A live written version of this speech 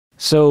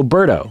So,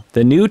 Berto,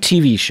 the new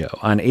TV show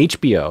on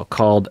HBO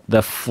called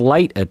The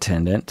Flight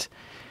Attendant,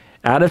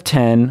 out of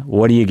 10,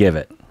 what do you give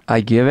it?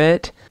 I give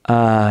it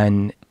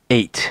an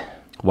 8.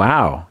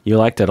 Wow, you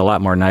liked it a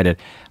lot more than I did.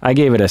 I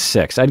gave it a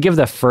 6. I'd give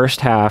the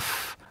first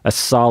half a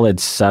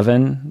solid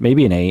 7,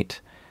 maybe an 8,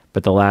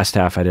 but the last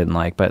half I didn't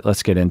like. But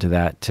let's get into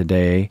that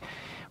today.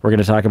 We're going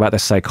to talk about the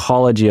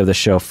psychology of the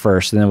show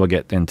first, and then we'll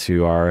get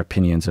into our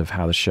opinions of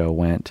how the show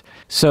went.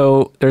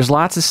 So there's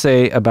lots to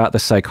say about the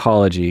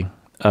psychology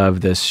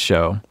of this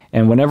show.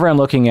 And whenever I'm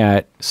looking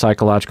at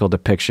psychological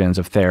depictions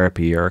of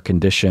therapy or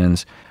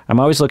conditions, I'm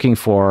always looking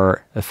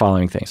for the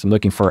following things. I'm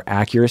looking for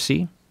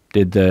accuracy.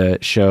 Did the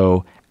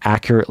show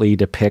accurately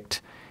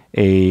depict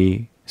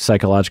a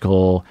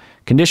psychological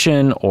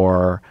condition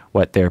or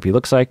what therapy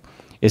looks like?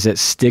 Is it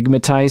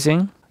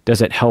stigmatizing?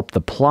 Does it help the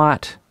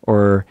plot?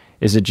 Or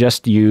is it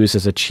just used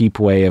as a cheap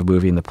way of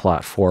moving the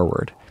plot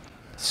forward?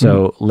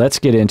 So let's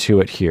get into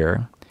it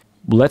here.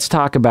 Let's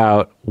talk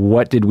about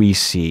what did we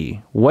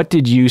see? What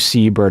did you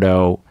see,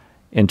 Berto,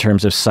 in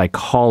terms of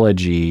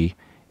psychology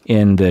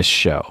in this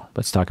show?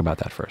 Let's talk about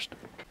that first.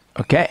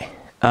 Okay.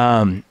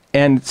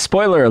 And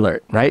spoiler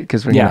alert, right?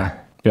 Because we're Yeah,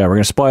 we're going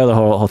to spoil the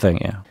whole thing,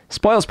 yeah.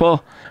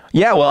 Spoil.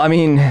 Yeah, well, I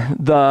mean,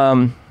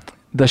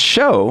 the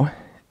show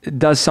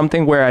does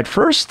something where at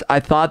first I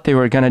thought they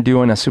were going to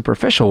do in a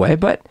superficial way,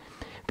 but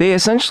they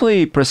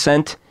essentially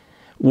present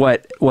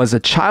what was a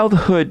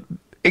childhood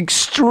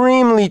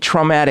extremely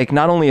traumatic,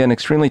 not only an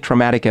extremely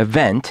traumatic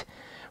event,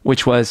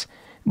 which was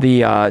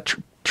the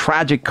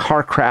tragic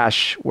car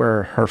crash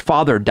where her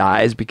father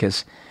dies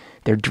because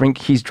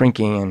he's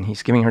drinking and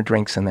he's giving her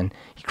drinks and then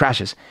he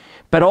crashes.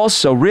 But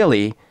also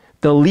really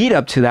the lead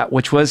up to that,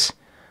 which was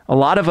a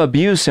lot of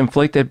abuse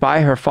inflicted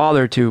by her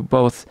father to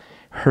both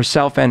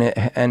herself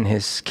and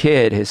his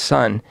kid, his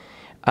son,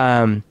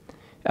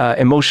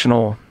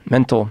 emotional,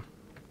 mental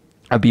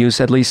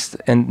abuse at least,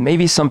 and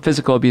maybe some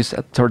physical abuse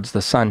towards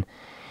the son.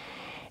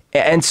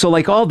 And so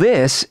like all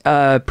this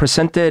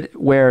presented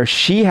where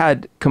she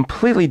had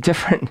completely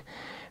different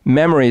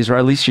memories, or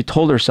at least she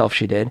told herself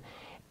she did.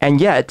 And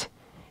yet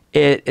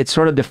it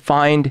sort of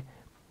defined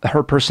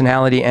her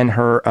personality and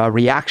her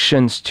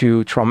reactions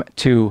to trauma,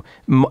 to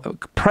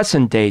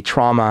present day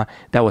trauma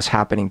that was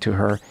happening to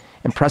her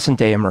and present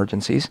day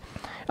emergencies.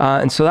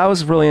 And so that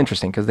was really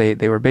interesting because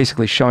they were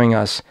basically showing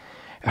us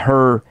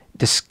her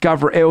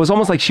discover. It was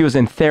almost like she was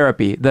in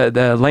therapy.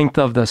 The length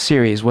of the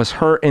series was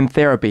her in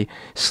therapy,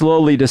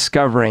 slowly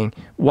discovering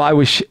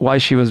why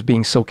she was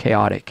being so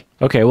chaotic.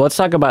 Okay, well, let's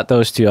talk about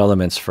those two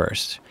elements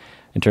first.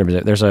 In terms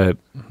of, there's a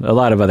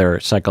lot of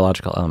other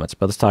psychological elements,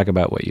 but let's talk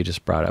about what you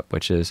just brought up,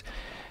 which is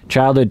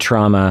childhood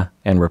trauma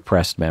and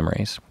repressed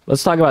memories.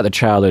 Let's talk about the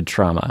childhood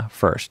trauma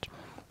first.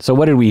 So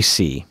what did we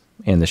see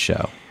in the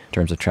show in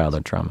terms of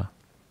childhood trauma?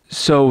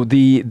 So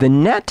the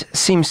net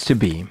seems to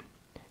be,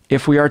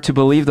 if we are to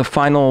believe the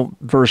final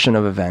version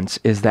of events,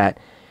 is that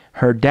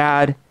her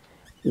dad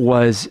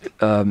was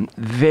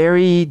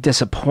very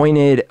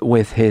disappointed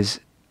with his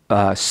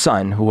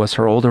son, who was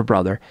her older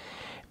brother,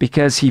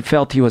 because he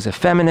felt he was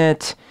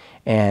effeminate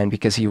and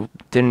because he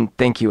didn't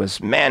think he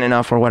was man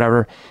enough or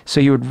whatever. So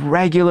he would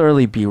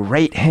regularly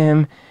berate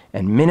him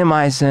and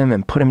minimize him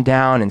and put him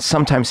down and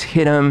sometimes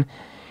hit him.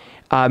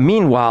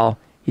 Meanwhile,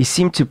 he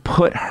seemed to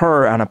put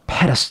her on a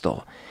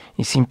pedestal.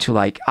 He seemed to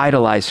like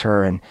idolize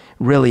her, and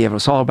really it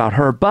was all about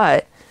her.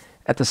 But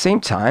at the same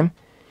time,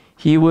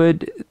 he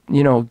would,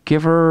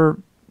 give her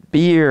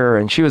beer,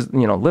 and she was,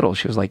 little.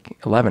 She was like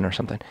 11 or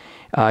something,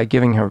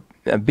 giving her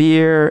a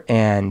beer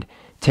and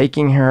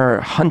taking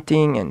her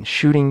hunting and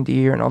shooting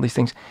deer and all these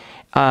things.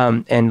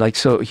 And like,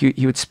 so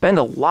he would spend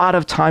a lot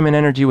of time and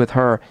energy with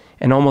her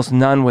and almost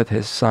none with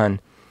his son.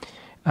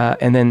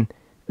 And then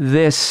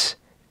this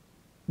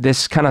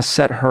kind of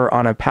set her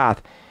on a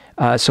path.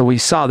 So we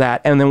saw that.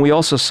 And then we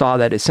also saw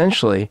that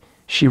essentially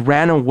she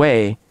ran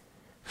away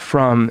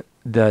from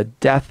the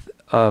death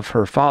of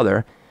her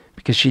father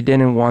because she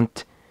didn't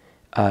want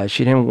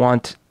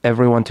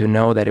everyone to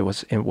know that it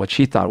was what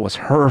she thought was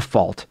her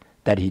fault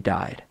that he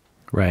died.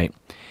 Right.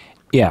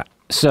 Yeah.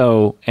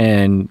 So,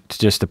 and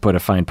just to put a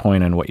fine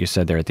point on what you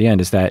said there at the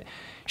end, is that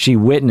she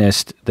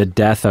witnessed the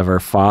death of her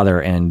father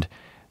and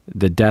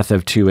the death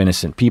of two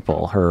innocent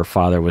people. Her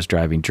father was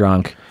driving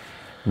drunk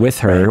with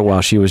her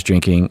while she was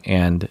drinking,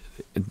 and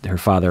her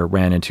father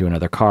ran into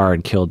another car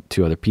and killed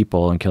two other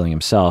people and killing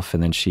himself.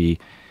 And then she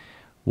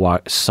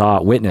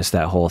witnessed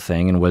that whole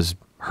thing and was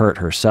hurt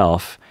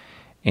herself.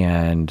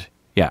 And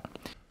yeah.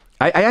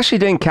 I actually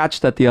didn't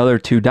catch that the other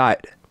two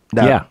died.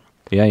 Yeah.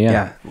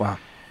 Wow.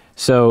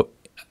 So,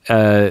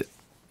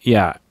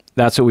 yeah,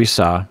 that's what we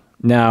saw.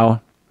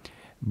 Now,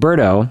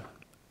 Berto,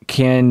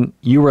 can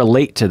you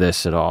relate to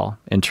this at all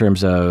in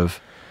terms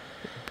of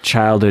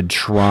childhood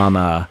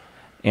trauma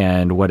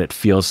and what it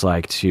feels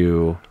like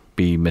to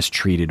be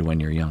mistreated when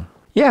you're young?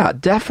 Yeah,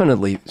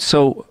 definitely.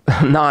 So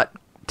not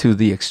to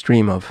the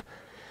extreme of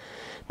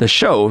the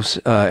show's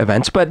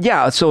events, but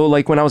yeah, so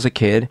like when I was a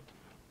kid,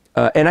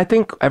 and I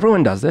think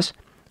everyone does this,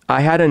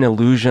 I had an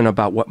illusion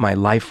about what my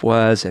life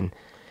was and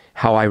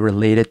how I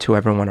related to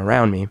everyone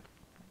around me.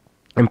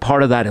 And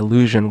part of that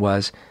illusion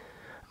was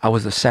I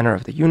was the center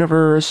of the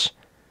universe.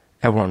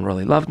 Everyone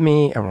really loved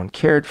me. Everyone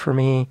cared for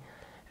me.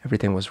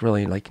 Everything was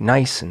really like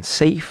nice and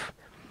safe.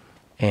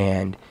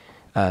 And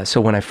so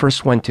when I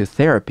first went to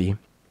therapy,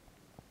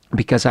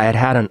 because I had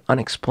had an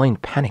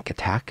unexplained panic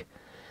attack,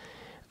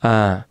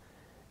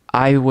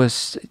 I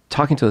was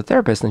talking to the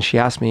therapist, and she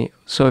asked me,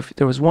 so if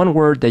there was one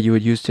word that you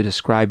would use to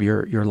describe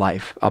your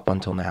life up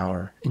until now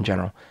or in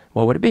general,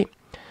 what would it be?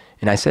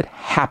 And I said,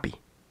 happy.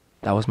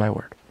 That was my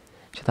word.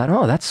 She thought,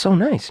 oh, that's so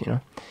nice, you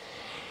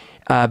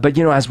know. But,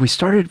 you know, as we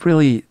started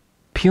really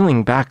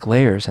peeling back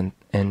layers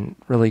and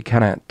really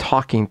kind of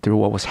talking through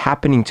what was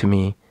happening to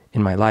me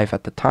in my life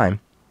at the time,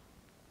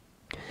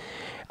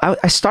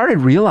 I started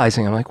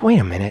realizing, I'm like, wait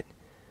a minute,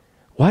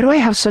 why do I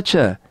have such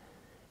a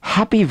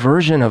happy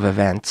version of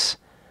events,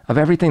 of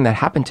everything that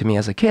happened to me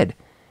as a kid?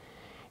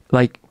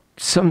 Like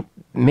some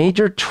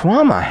major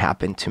trauma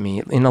happened to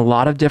me in a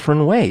lot of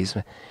different ways.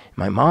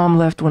 My mom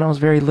left when I was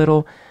very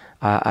little.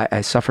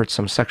 I suffered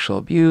some sexual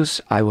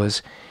abuse. I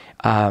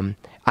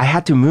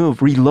had to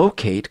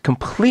relocate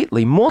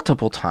completely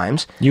multiple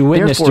times. You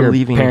witnessed your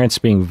parents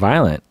being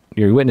violent.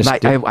 You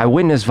witnessed. I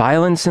witnessed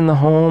violence in the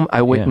home.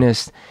 I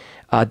witnessed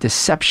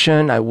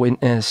deception. I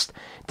witnessed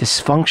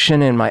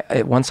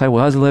dysfunction once I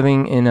was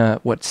living in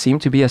what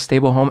seemed to be a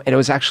stable home. And it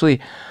was actually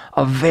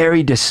a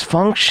very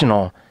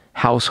dysfunctional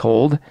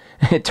household,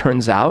 it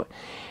turns out,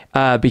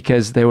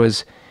 because there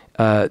was,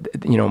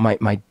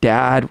 my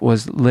dad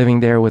was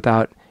living there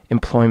without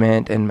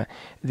employment, and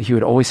he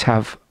would always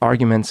have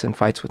arguments and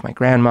fights with my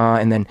grandma,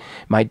 and then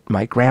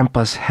my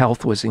grandpa's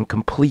health was in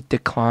complete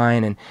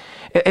decline. And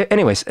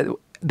anyways,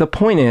 the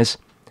point is,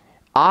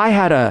 I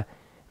had a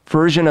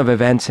version of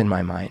events in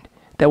my mind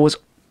that was,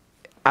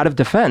 out of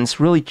defense,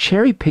 really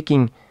cherry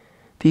picking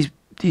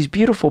these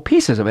beautiful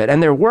pieces of it.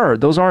 And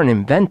those aren't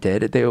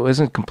invented. It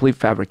wasn't complete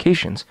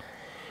fabrications,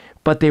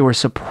 but they were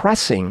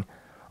suppressing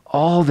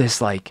all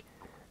this like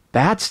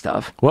bad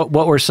stuff. What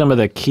were some of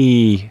the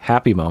key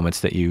happy moments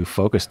that you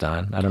focused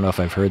on? I don't know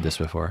if I've heard this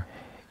before.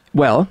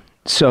 Well,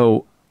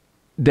 so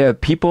the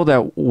people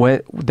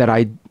that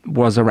I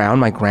was around,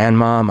 my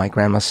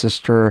grandma's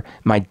sister,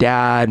 my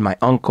dad, my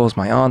uncles,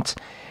 my aunts,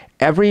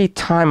 every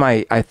time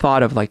I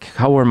thought of like,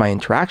 how were my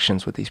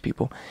interactions with these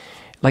people?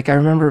 Like, I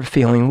remember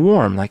feeling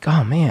warm, like,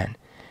 oh man,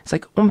 it's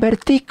like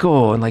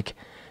Humbertico. And like,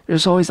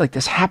 there's always like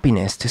this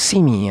happiness to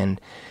see me.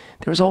 And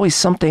there was always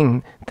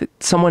something that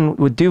someone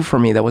would do for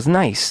me that was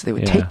nice. They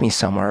would take me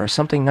somewhere, or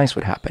something nice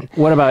would happen.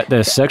 What about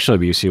the sexual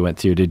abuse you went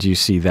through? Did you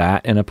see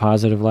that in a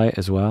positive light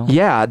as well?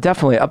 Yeah,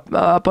 definitely.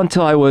 Up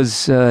until I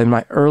was in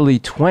my early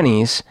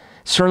 20s,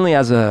 certainly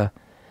as a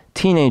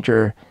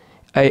teenager,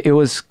 it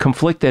was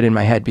conflicted in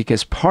my head,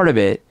 because part of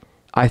it,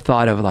 I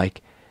thought of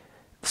like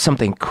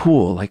something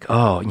cool, like,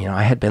 oh, you know,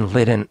 I had been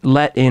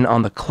let in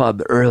on the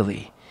club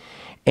early.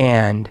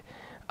 And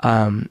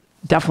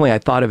definitely I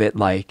thought of it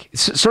like,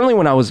 certainly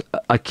when I was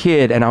a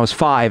kid and I was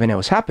 5 and it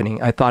was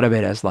happening, I thought of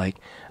it as like,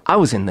 I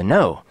was in the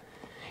know.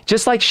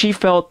 Just like she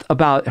felt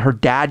about her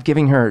dad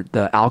giving her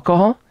the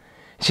alcohol.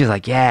 She's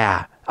like,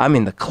 yeah, I'm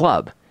in the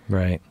club.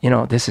 Right. You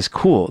know, this is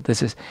cool.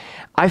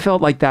 I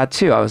felt like that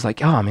too. I was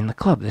like, oh, I'm in the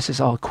club. This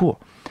is all cool.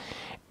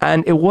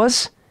 And it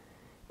was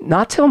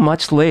not till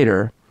much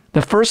later,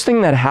 the first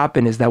thing that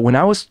happened is that when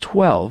I was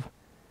 12,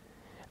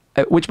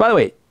 which by the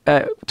way,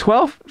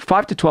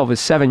 5 to 12 is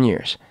 7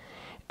 years.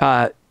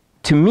 To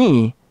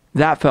me,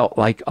 that felt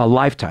like a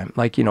lifetime,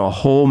 like, you know, a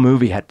whole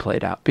movie had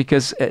played out,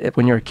 because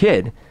when you're a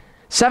kid,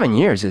 7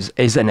 years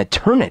is an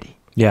eternity.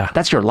 Yeah.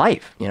 That's your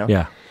life, you know?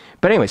 Yeah.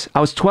 But anyways, I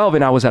was 12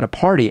 and I was at a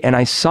party and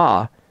I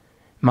saw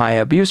my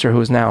abuser, who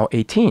was now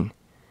 18.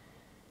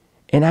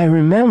 And I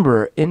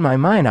remember in my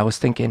mind, I was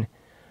thinking,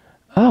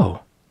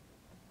 oh,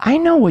 I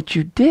know what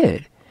you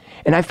did.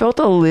 And I felt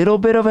a little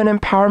bit of an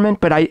empowerment,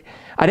 but I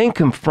didn't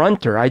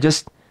confront her. I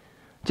just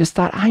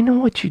thought, I know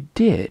what you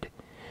did.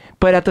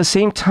 But at the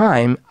same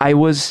time, I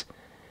was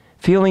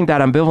feeling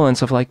that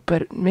ambivalence of like,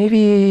 but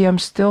maybe I'm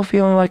still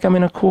feeling like I'm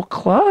in a cool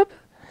club.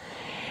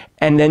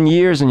 And then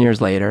years and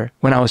years later,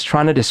 when I was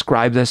trying to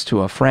describe this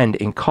to a friend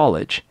in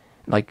college,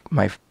 like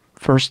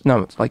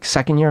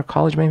second year of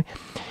college maybe,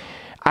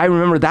 I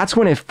remember that's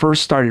when it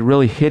first started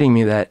really hitting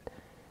me that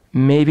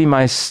maybe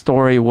my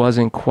story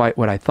wasn't quite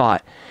what I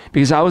thought.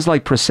 Because I was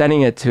like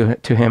presenting it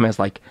to him as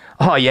like,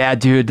 oh yeah,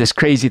 dude, this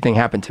crazy thing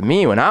happened to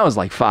me when I was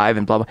like 5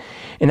 and blah, blah.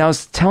 And I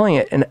was telling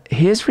it, and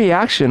his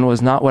reaction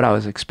was not what I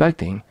was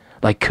expecting.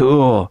 Like,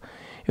 cool.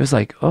 It was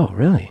like, oh,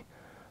 really?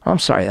 I'm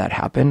sorry that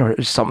happened,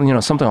 or something, you know,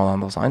 something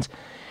along those lines.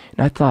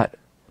 And I thought,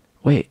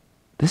 wait,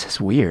 this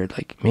is weird.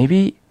 Like,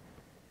 maybe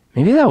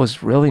that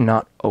was really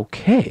not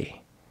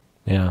okay.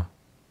 Yeah.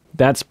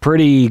 That's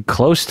pretty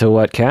close to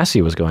what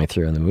Cassie was going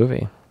through in the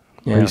movie.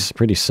 Yeah.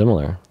 Pretty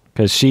similar.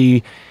 Because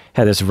she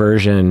had this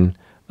version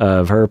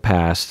of her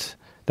past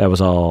that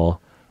was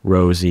all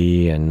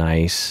rosy and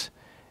nice,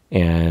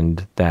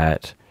 and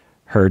that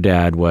her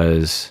dad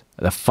was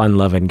a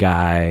fun-loving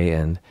guy,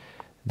 and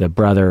the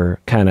brother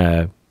kind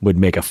of would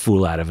make a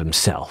fool out of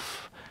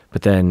himself.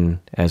 But then,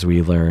 as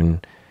we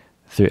learn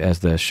as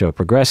the show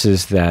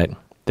progresses, that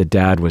the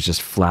dad was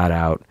just flat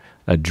out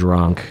a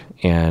drunk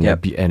and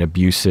and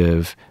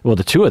abusive. Well,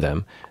 the two of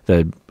them,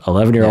 the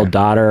 11-year-old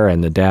daughter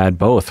and the dad,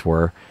 both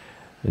were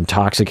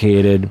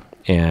intoxicated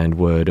and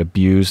would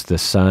abuse the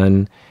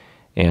son.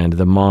 And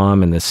the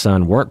mom and the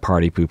son weren't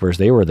party poopers.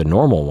 They were the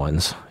normal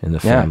ones in the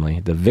family,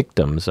 the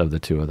victims of the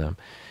two of them.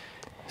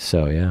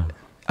 So, yeah.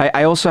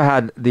 I also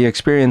had the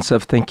experience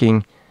of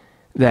thinking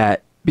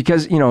that,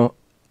 because, you know,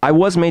 I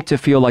was made to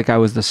feel like I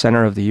was the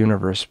center of the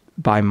universe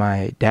by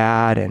my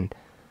dad and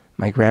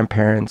my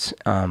grandparents.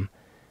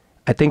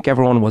 I think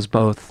everyone was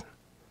both.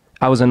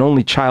 I was an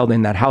only child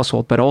in that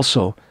household, but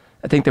also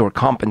I think they were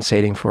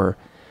compensating for,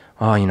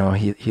 you know,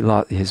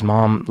 his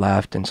mom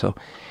left. And so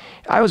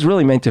I was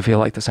really meant to feel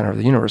like the center of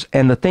the universe.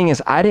 And the thing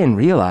is, I didn't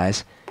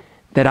realize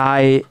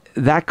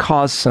that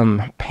caused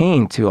some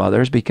pain to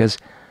others, because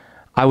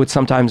I would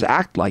sometimes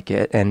act like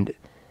it and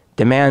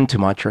demand too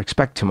much or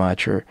expect too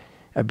much or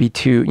be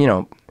too, you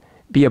know,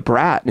 be a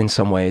brat in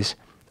some ways.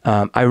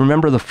 I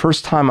remember the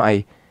first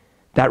time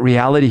that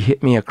reality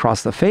hit me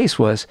across the face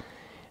was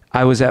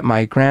I was at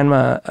my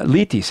grandma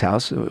Liti's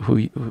house,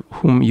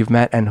 whom you've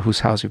met and whose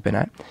house you've been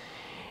at.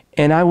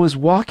 And I was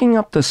walking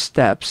up the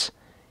steps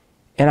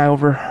and I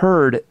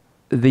overheard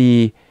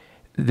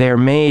their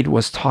maid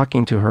was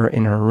talking to her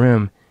in her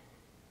room.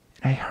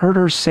 And I heard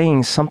her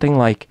saying something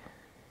like,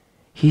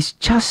 "He's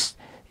just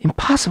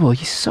impossible.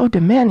 He's so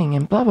demanding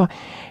and blah, blah."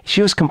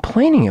 She was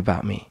complaining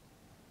about me.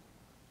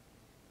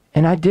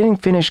 And I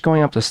didn't finish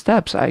going up the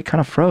steps. I kind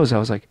of froze. I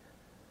was like,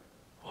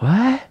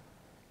 what?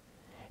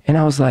 And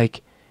I was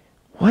like,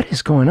 what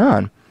is going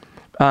on?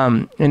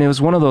 And it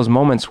was one of those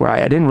moments where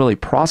I didn't really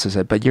process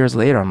it. But years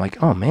later, I'm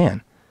like, oh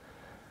man,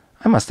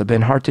 I must have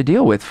been hard to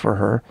deal with for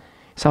her.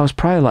 So I was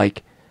probably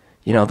like,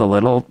 you know, the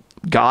little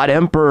god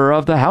emperor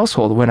of the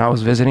household when I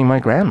was visiting my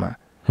grandma.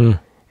 It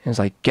was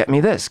like, get me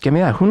this, get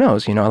me that. Who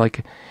knows? You know,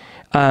 like,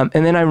 and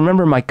then I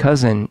remember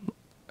one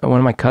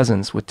of my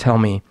cousins would tell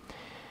me,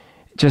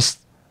 just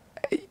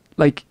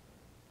like,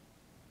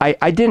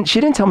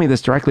 she didn't tell me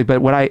this directly,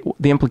 but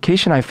the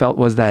implication I felt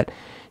was that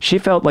she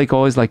felt like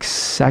always like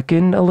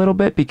second a little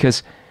bit,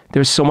 because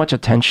there's so much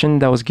attention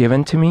that was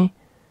given to me.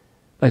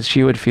 Like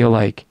she would feel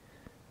like,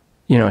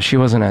 you know, she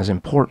wasn't as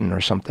important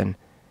or something.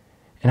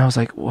 And I was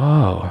like,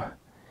 whoa.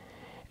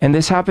 And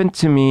this happened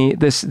to me,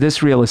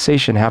 this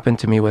realization happened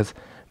to me with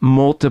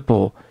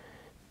multiple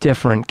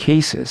different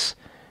cases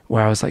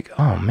where I was like,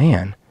 oh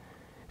man.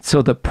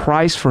 So the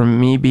price for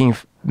me being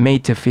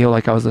made to feel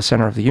like I was the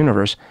center of the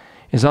universe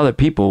is other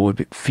people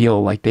would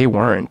feel like they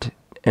weren't,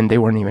 and they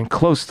weren't even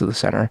close to the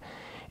center.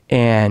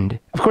 And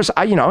of course,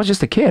 I was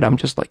just a kid. I'm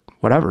just like,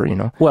 whatever, you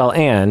know. Well,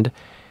 and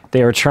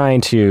they were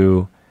trying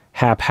to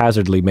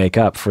haphazardly make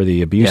up for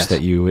the abuse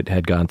that you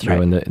had gone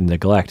through and the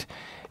neglect.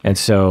 And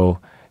so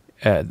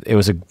it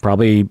was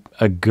probably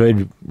a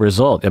good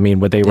result. I mean,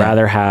 would they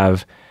rather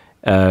have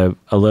a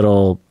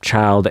little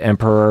child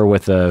emperor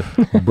with a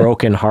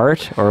broken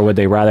heart, or would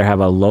they rather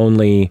have a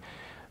lonely,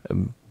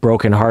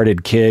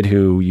 broken-hearted kid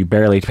who you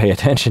barely pay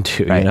attention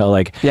to? You know,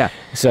 like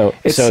So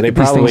they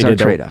probably did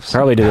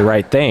the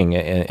right thing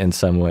in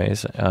some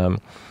ways. All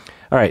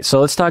right, so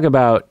let's talk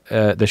about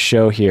the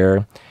show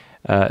here.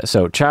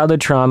 So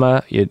childhood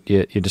trauma, you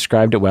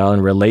described it well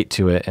and relate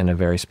to it in a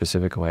very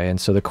specific way.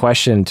 And so the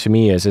question to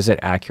me is it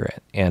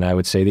accurate? And I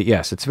would say that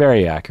yes, it's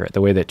very accurate,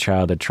 the way that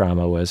childhood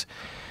trauma was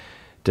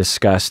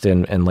discussed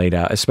and laid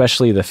out,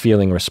 especially the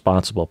feeling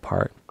responsible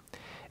part,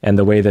 and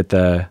the way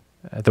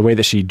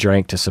that she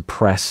drank to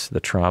suppress the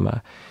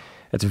trauma.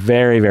 It's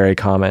very, very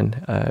common.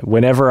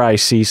 Whenever I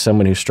see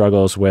someone who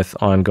struggles with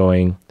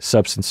ongoing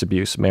substance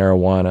abuse,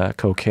 marijuana,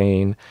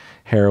 cocaine,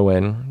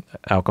 heroin,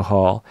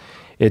 alcohol,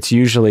 it's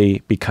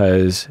usually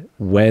because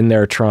when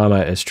their trauma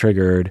is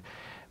triggered,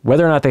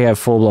 whether or not they have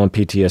full-blown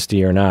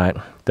PTSD or not,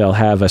 they'll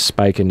have a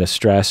spike in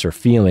distress or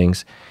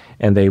feelings,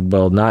 and they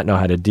will not know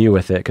how to deal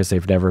with it because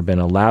they've never been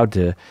allowed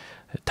to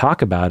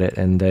talk about it,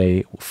 and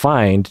they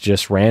find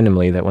just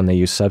randomly that when they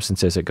use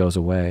substances, it goes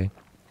away.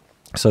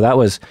 So that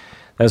was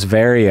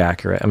very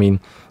accurate. I mean,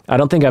 I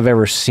don't think I've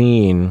ever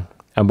seen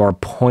a more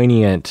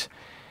poignant,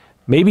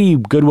 maybe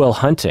Good Will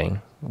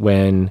Hunting,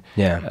 when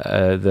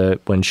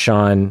when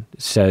Sean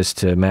says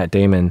to Matt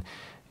Damon,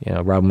 you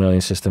know, Robin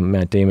Williams says to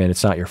Matt Damon,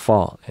 "It's not your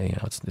fault. You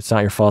know, it's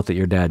not your fault that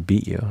your dad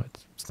beat you.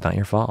 It's not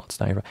your fault. It's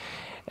not your fault."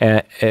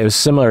 And it was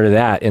similar to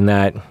that in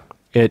that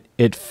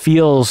it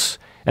feels.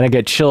 And I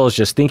get chills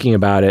just thinking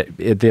about it.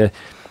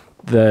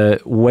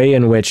 The way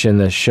in which in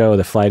the show,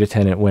 the flight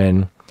attendant,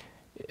 when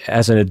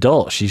as an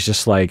adult, she's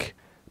just like,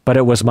 but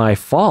it was my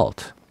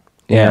fault.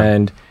 Yeah.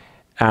 And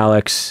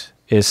Alex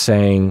is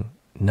saying,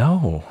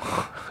 no,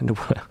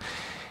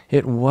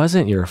 it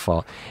wasn't your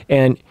fault.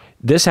 And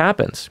this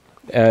happens.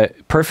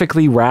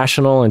 Perfectly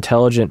rational,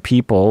 intelligent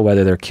people,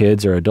 whether they're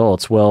kids or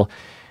adults, will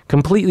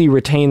completely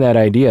retain that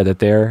idea that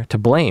they're to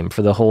blame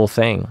for the whole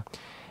thing.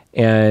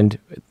 And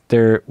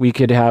we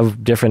could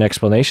have different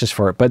explanations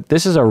for it, but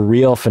this is a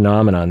real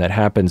phenomenon that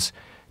happens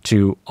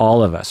to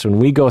all of us. When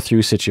we go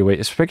through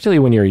situations, particularly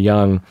when you're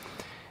young,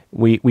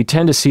 we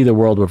tend to see the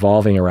world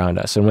revolving around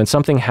us. And when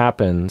something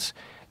happens,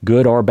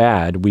 good or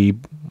bad, we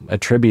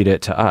attribute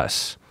it to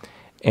us.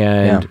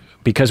 And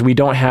because we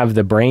don't have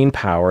the brain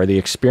power, the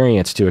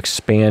experience to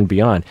expand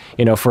beyond,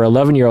 you know, for an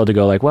 11-year-old to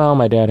go like, well,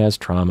 my dad has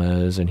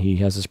traumas and he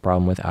has this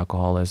problem with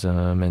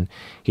alcoholism and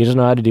he doesn't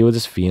know how to deal with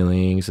his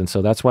feelings. And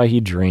so that's why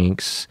he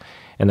drinks.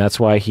 And that's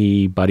why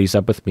he buddies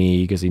up with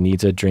me, because he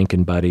needs a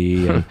drinking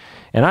buddy. And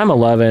I'm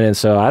 11, and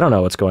so I don't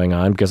know what's going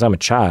on because I'm a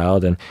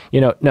child. And, you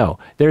know, no,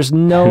 there's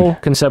no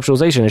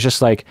conceptualization. It's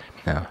just like,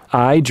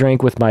 I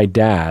drank with my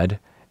dad,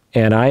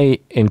 and I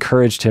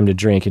encouraged him to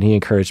drink, and he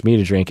encouraged me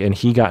to drink, and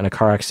he got in a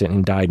car accident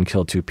and died and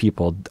killed 2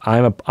 people.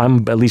 I'm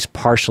at least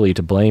partially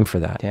to blame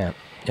for that. Yeah.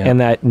 And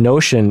that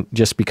notion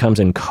just becomes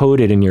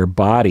encoded in your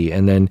body,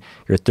 and then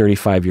you're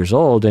 35 years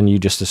old, and you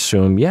just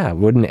assume, yeah,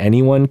 wouldn't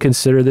anyone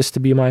consider this to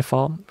be my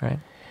fault, right?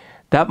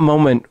 That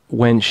moment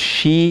when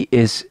she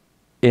is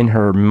in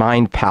her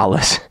mind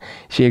palace,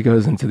 she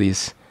goes into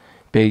these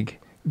big,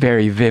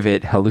 very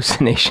vivid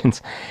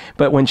hallucinations.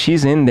 But when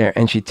she's in there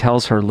and she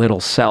tells her little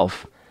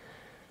self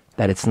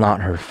that it's not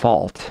her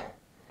fault,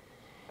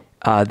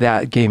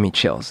 that gave me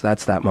chills.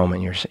 That's that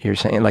moment you're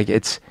saying. Like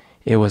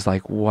it was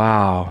like,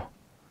 wow.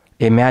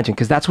 Imagine,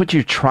 because that's what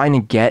you're trying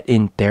to get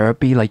in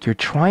therapy. Like you're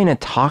trying to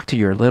talk to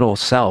your little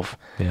self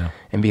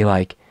and be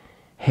like,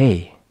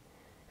 hey,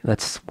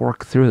 let's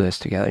work through this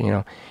together, you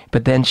know.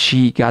 But then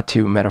she got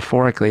to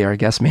metaphorically, or I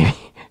guess maybe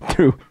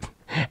through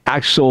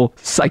actual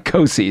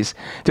psychoses,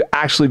 to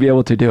actually be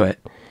able to do it.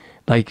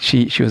 Like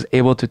she was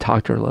able to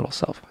talk to her little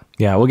self.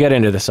 Yeah, we'll get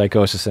into the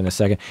psychosis in a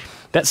second.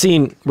 That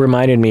scene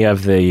reminded me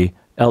of the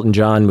Elton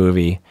John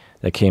movie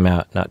that came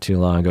out not too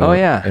long ago. Oh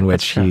yeah, in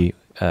which he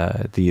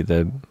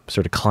the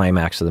sort of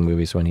climax of the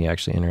movie is when he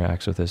actually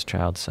interacts with his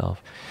child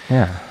self.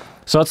 Yeah.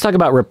 So let's talk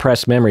about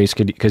repressed memories,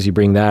 because you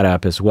bring that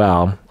up as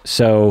well.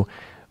 So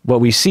what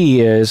we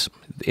see is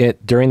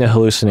during the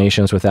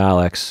hallucinations with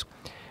Alex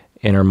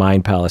in her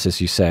mind palace,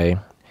 as you say,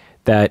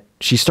 that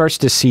she starts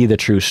to see the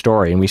true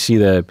story. And we see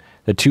the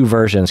 2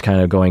 versions kind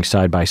of going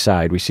side by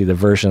side. We see the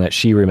version that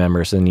she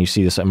remembers, and you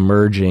see this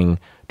emerging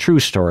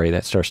true story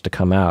that starts to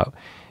come out.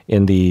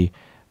 In the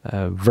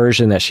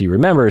version that she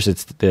remembers,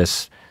 it's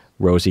this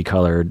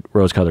rose-colored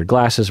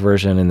glasses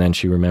version, and then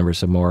she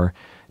remembers a more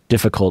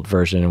difficult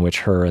version in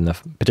which her and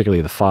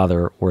particularly the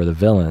father were the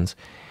villains.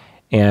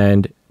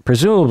 And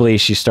presumably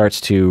she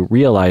starts to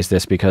realize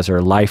this because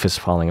her life is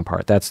falling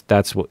apart.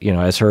 That's what, you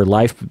know, as her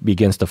life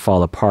begins to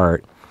fall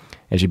apart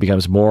and she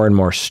becomes more and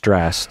more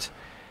stressed,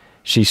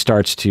 she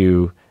starts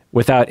to,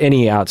 without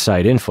any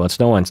outside influence,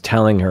 no one's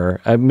telling her,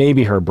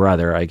 maybe her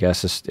brother, I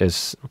guess,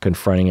 is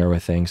confronting her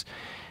with things.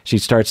 She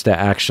starts to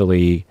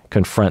actually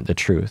confront the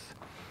truth.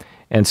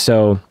 And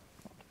so,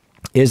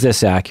 is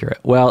this accurate?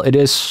 Well, it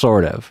is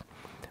sort of.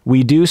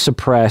 We do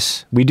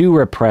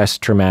repress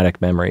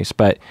traumatic memories,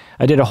 but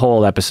I did a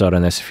whole episode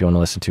on this, if you want to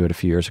listen to it, a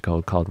few years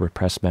ago, called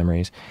Repressed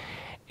Memories.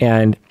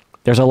 And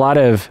there's a lot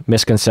of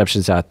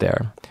misconceptions out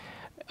there.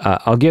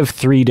 I'll give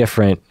 3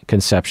 different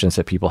conceptions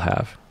that people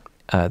have.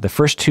 The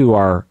first 2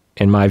 are,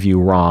 in my view,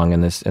 wrong,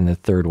 and the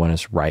third one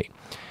is right.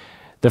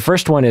 The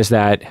first one is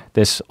that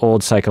this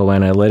old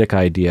psychoanalytic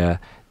idea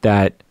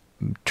that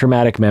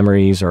traumatic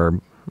memories, or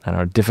I don't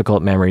know,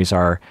 difficult memories,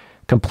 are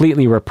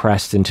completely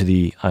repressed into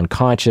the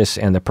unconscious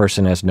and the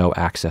person has no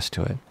access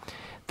to it.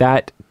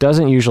 That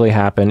doesn't usually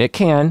happen. It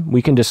can.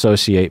 We can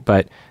dissociate,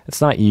 but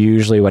it's not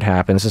usually what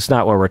happens. It's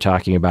not what we're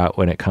talking about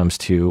when it comes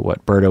to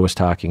what Berto was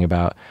talking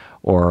about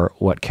or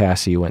what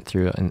Cassie went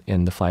through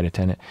in The Flight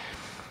Attendant.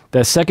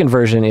 The second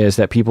version is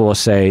that people will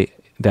say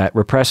that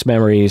repressed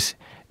memories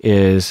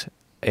is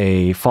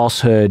a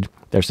falsehood.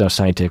 There's no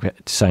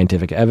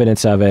scientific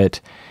evidence of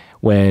it.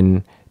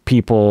 When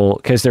people,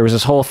 because there was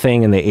this whole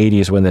thing in the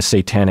 80s when the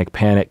satanic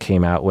panic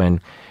came out, when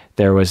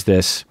there was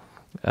this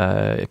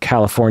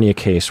California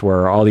case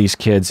where all these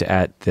kids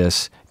at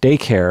this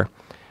daycare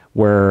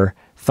were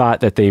thought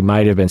that they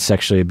might have been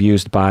sexually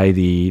abused by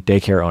the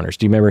daycare owners.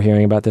 Do you remember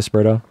hearing about this,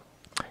 Berto?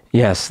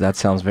 Yes, that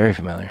sounds very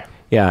familiar.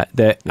 Yeah,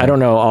 I don't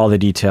know all the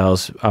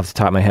details off the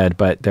top of my head,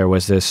 but there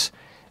was this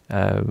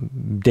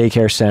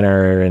daycare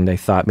center, and they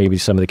thought maybe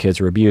some of the kids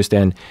were abused,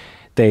 and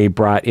they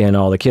brought in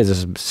all the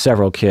kids,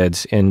 several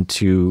kids, in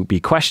to be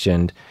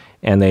questioned,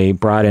 and they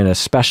brought in a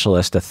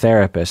specialist, a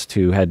therapist,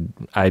 who had,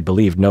 I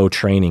believe, no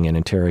training in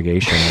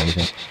interrogation or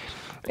anything.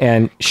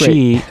 And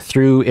she,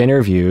 through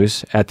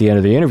interviews, at the end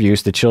of the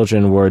interviews, the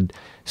children would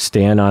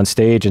stand on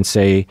stage and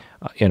say,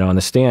 you know, on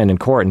the stand in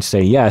court and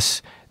say,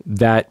 yes,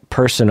 that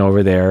person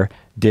over there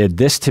did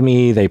this to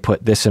me, they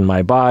put this in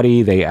my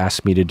body, they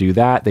asked me to do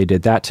that, they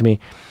did that to me.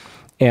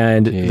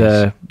 And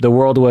the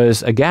world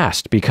was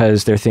aghast,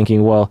 because they're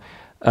thinking, well,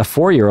 a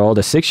 4-year-old,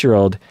 a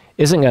 6-year-old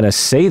isn't going to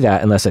say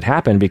that unless it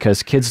happened,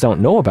 because kids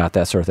don't know about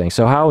that sort of thing.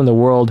 So how in the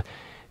world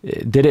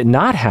did it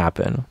not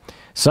happen?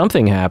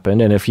 Something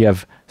happened, and if you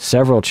have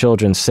several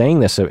children saying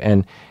this,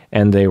 and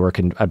they were,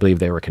 I believe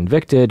they were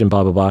convicted, and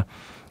blah, blah, blah.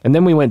 And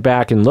then we went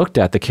back and looked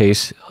at the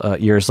case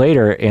years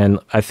later, and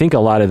I think a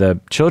lot of the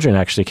children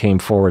actually came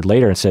forward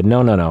later and said,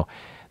 no,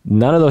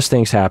 none of those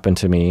things happened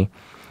to me.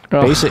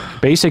 Oh.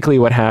 Basically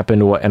what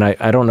happened, and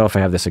I don't know if I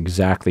have this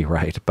exactly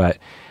right, but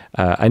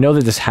I know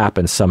that this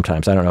happens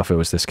sometimes. I don't know if it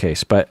was this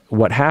case, but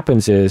what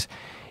happens is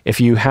if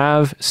you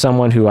have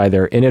someone who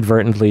either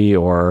inadvertently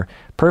or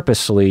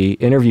purposely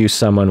interviews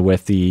someone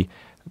with the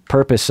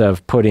purpose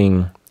of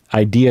putting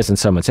ideas in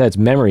someone's heads,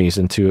 memories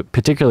into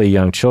particularly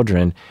young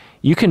children,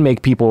 you can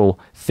make people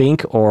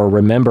think or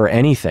remember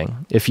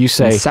anything. If you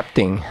say,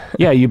 Incepting.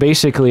 yeah, you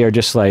basically are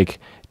just like,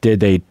 did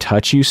they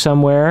touch you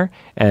somewhere?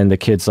 And the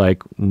kid's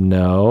like,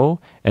 no.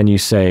 And you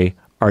say,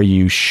 are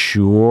you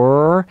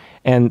sure?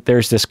 And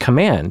there's this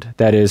command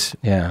that is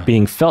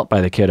being felt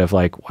by the kid of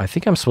like, I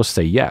think I'm supposed to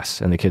say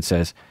yes. And the kid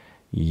says,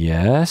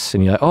 yes.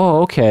 And you're like,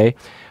 oh, okay.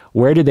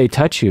 Where did they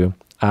touch you?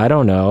 I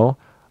don't know.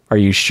 Are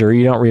you sure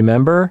you don't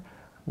remember?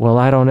 Well,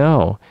 I don't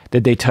know.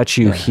 Did they touch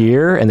you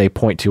here? And they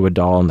point to a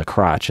doll in the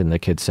crotch. And the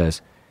kid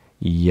says,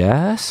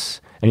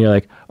 yes. And you're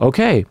like,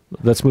 okay,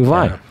 let's move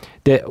on.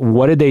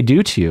 What did they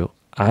do to you?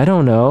 I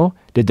don't know.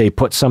 Did they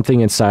put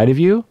something inside of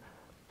you?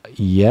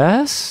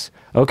 Yes.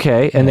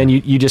 Okay. And then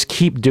you just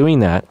keep doing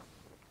that.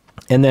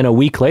 And then a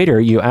week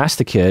later, you ask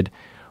the kid,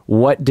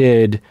 what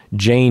did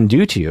Jane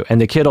do to you? And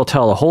the kid will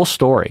tell the whole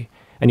story.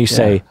 And you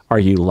say, are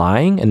you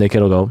lying? And the kid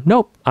will go,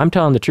 nope, I'm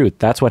telling the truth.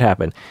 That's what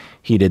happened.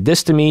 He did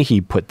this to me. He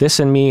put this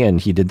in me,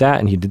 and he did that,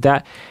 and he did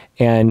that.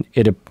 And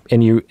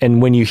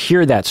when you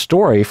hear that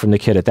story from the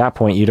kid at that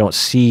point, you don't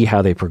see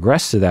how they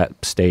progress to that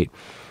state.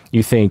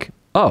 You think,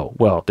 oh,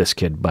 well, this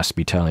kid must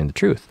be telling the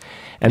truth.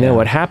 And then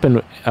what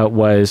happened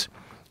was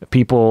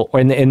people,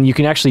 and you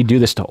can actually do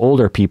this to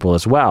older people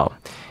as well.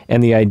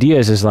 And the idea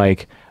is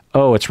like,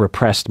 oh, it's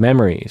repressed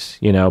memories.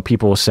 You know,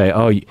 people will say,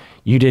 oh,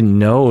 you didn't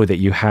know that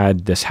you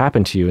had this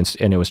happen to you,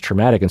 and it was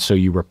traumatic, and so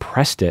you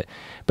repressed it.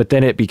 But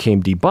then it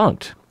became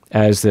debunked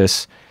as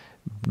this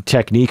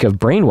technique of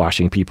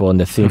brainwashing people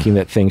into thinking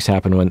that things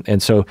happen when,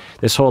 and so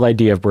this whole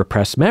idea of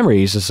repressed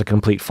memories is a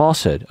complete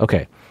falsehood.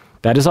 Okay,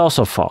 that is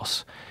also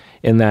false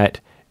in that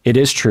it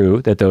is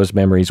true that those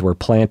memories were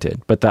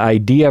planted, but the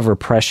idea of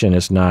repression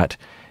is not,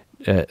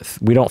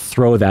 we don't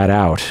throw that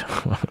out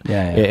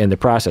in the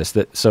process.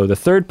 So the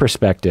third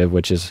perspective,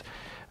 which is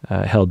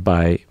held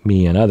by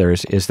me and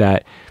others, is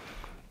that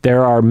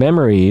there are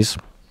memories.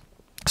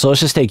 So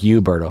let's just take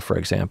you, Berto, for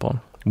example.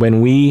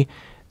 When we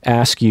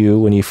ask you,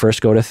 when you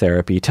first go to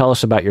therapy, tell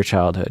us about your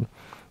childhood,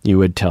 you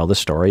would tell the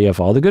story of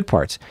all the good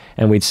parts.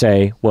 And we'd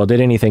say, well,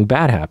 did anything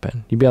bad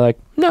happen? You'd be like,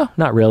 no,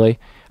 not really.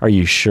 Are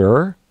you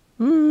sure?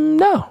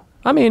 No.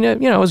 I mean, it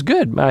was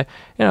good. I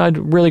had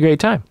a really great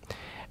time.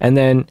 And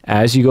then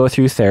as you go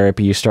through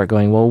therapy, you start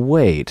going, well,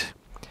 wait,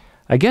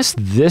 I guess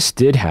this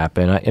did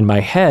happen. In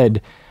my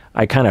head,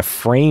 I kind of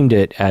framed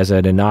it as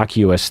an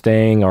innocuous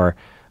thing, or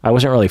I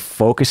wasn't really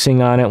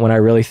focusing on it when I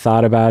really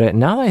thought about it.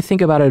 Now that I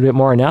think about it a bit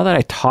more, now that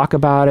I talk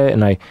about it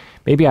and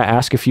maybe I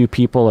ask a few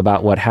people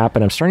about what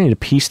happened, I'm starting to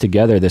piece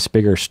together this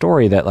bigger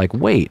story that like,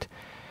 wait,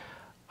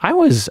 I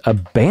was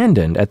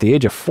abandoned at the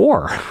age of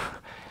 4.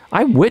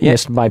 I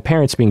witnessed my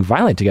parents being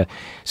violent together.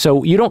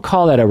 So you don't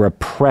call that a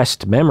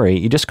repressed memory.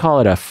 You just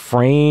call it a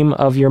frame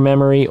of your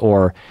memory,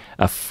 or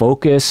a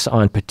focus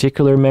on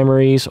particular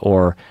memories,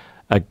 or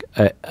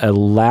a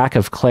lack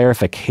of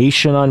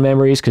clarification on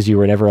memories because you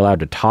were never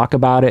allowed to talk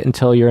about it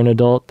until you're an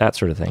adult, that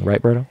sort of thing.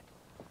 Right, Berto?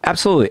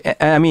 Absolutely.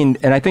 I mean,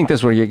 and I think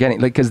that's where you're getting,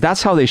 like, because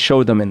that's how they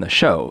showed them in the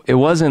show. It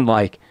wasn't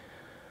like,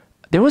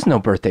 there was no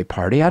birthday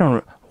party.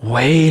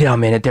 Wait a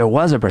minute, there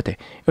was a birthday.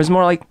 It was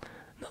more like,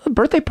 no, the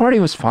birthday party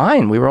was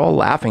fine. We were all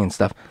laughing and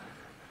stuff.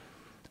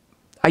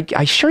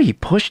 I sure he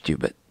pushed you,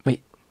 but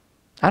wait,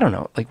 I don't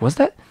know. Like, was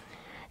that?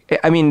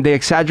 I mean, they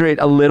exaggerate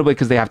a little bit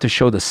because they have to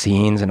show the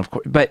scenes, and of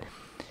course, but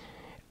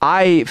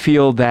I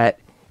feel that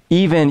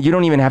you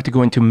don't even have to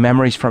go into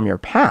memories from your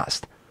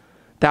past.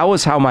 That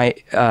was how my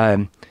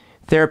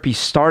therapy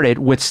started,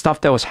 with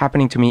stuff that was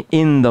happening to me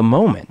in the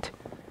moment.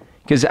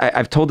 Because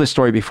I've told this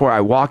story before.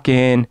 I walk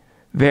in,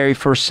 very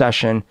first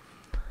session,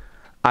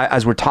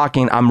 as we're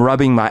talking, I'm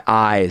rubbing my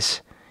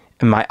eyes.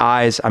 And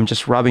I'm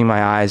just rubbing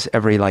my eyes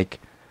every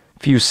like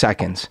few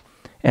seconds.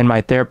 And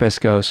my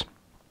therapist goes,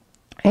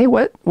 hey,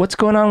 what's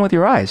going on with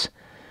your eyes?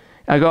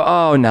 I go,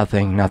 oh,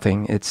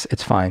 nothing.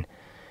 It's fine.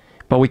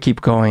 But we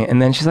keep going.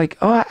 And then she's like,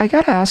 oh, I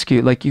got to ask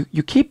you, like,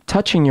 you keep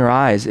touching your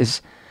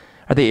eyes.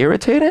 Are they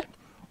irritated?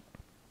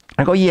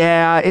 I go,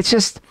 yeah, it's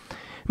just,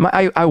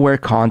 I wear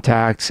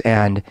contacts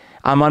and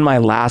I'm on my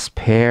last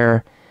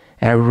pair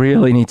and I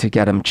really need to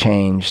get them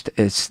changed.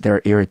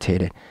 They're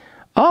irritated.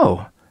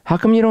 Oh, how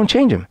come you don't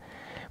change them?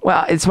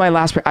 Well, it's my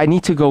last pair. I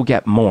need to go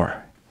get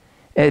more.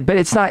 But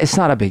it's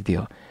not a big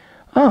deal.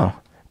 Oh,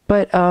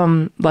 but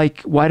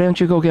like, why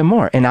don't you go get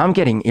more? And I'm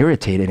getting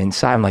irritated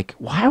inside. I'm like,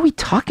 why are we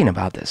talking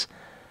about this?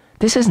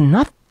 This is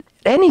not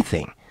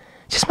anything.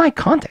 It's just my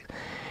contact.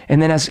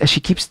 And then as she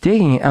keeps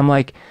digging, I'm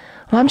like,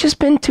 well, I've just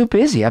been too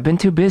busy. I've been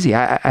too busy.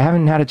 I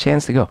haven't had a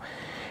chance to go.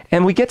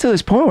 And we get to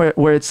this point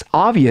where it's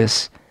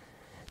obvious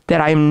that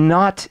I'm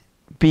not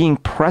being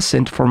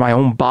present for my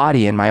own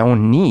body and my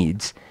own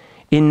needs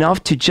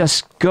enough to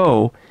just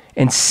go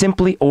and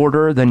simply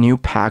order the new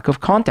pack of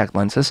contact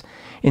lenses.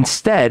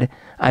 Instead,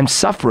 I'm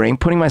suffering,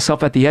 putting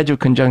myself at the edge of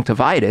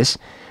conjunctivitis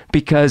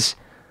because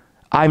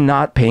I'm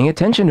not paying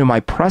attention to my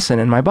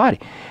present in my body.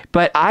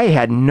 But I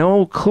had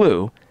no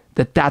clue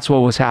that that's what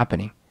was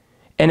happening.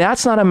 And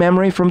that's not a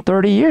memory from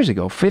 30 years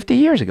ago, 50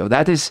 years ago.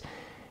 That is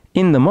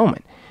in the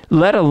moment,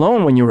 let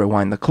alone when you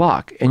rewind the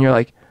clock and you're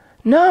like,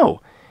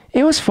 no,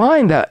 it was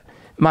fine that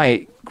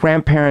my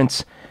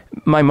grandparents,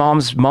 my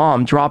mom's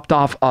mom dropped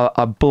off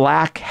a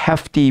black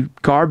hefty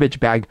garbage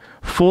bag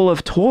full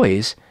of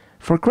toys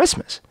for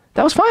Christmas.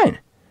 That was fine.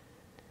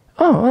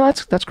 Oh, well,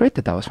 that's great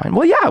that was fine.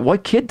 Well, yeah,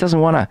 what kid doesn't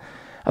want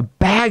a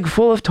bag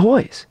full of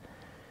toys?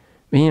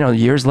 You know,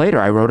 years later,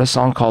 I wrote a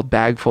song called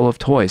Bag Full of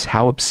Toys,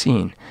 How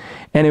Obscene.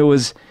 And it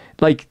was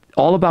like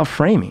all about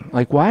framing.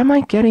 Like, why am I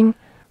getting...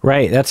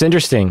 Right. That's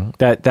interesting.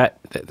 That's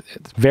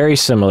very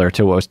similar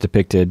to what was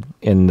depicted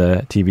in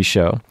the TV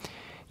show.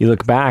 You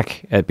look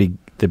back at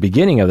the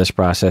beginning of this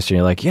process and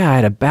you're like, yeah, I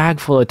had a bag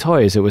full of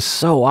toys. It was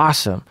so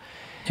awesome.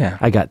 Yeah.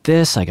 I got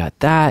this, I got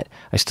that.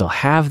 I still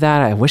have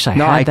that. I wish I had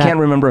that. No, I can't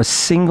remember a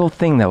single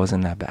thing that was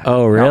in that bag.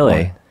 Oh,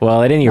 really?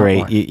 Well, at any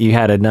rate, you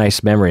had a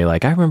nice memory.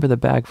 Like, I remember the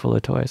bag full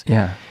of toys.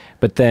 Yeah.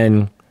 But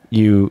then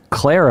you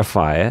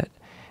clarify it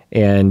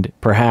and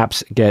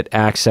perhaps get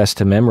access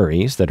to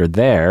memories that are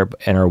there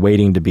and are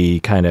waiting to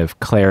be kind of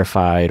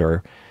clarified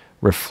or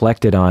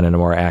reflected on in a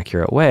more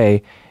accurate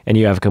way. And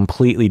you have a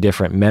completely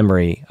different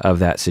memory of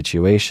that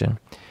situation.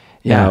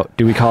 Yeah. Now,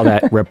 do we call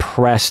that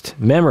repressed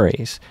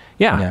memories?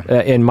 Yeah.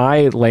 In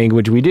my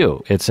language, we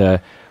do. It's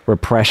a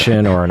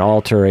repression or an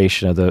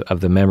alteration of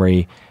the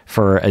memory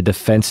for a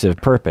defensive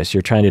purpose.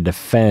 You're trying to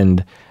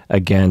defend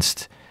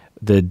against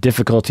the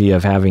difficulty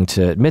of having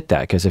to admit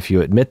that, because if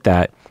you admit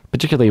that,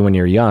 particularly when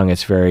you're young,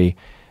 it's very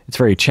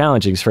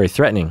challenging. It's very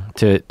threatening.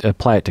 To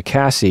apply it to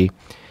Cassie,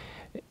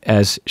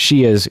 as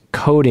she is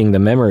coding the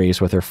memories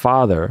with her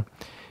father,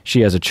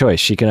 she has a choice.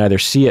 She can either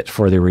see it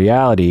for the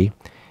reality,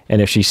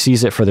 and if she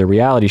sees it for the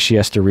reality, she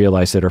has to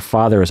realize that her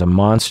father is a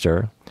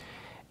monster,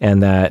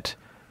 and that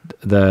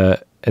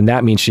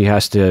means she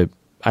has to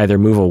either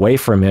move away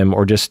from him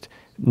or just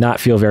not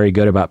feel very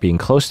good about being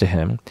close to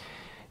him,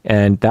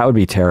 and that would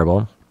be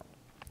terrible.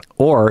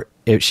 Or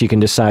if she can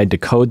decide to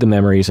code the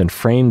memories and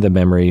frame the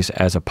memories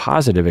as a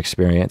positive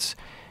experience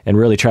and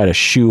really try to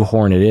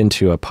shoehorn it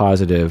into a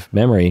positive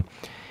memory,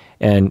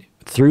 and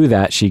through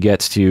that, she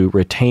gets to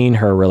retain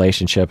her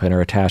relationship and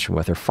her attachment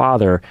with her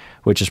father,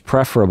 which is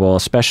preferable,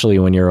 especially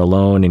when you're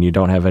alone and you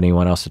don't have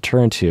anyone else to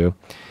turn to,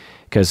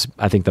 because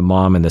I think the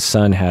mom and the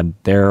son had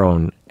their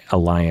own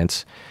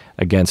alliance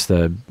against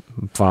the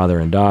father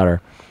and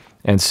daughter.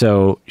 And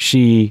so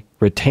she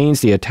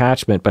retains the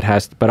attachment,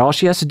 but all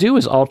she has to do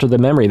is alter the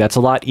memory. That's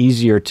a lot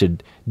easier to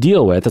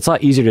deal with. It's a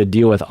lot easier to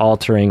deal with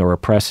altering or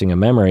repressing a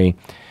memory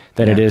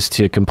than it is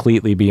to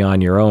completely be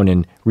on your own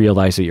and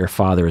realize that your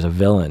father is a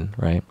villain,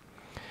 right?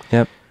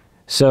 Yep.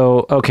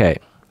 So, okay,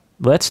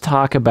 let's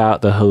talk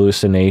about the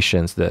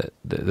hallucinations,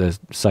 the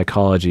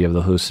psychology of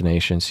the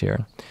hallucinations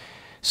here.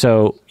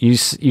 So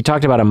you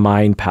talked about a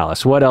mind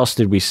palace. What else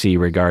did we see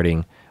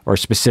regarding or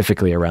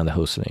specifically around the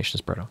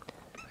hallucinations, Berto?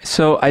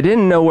 So I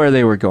didn't know where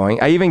they were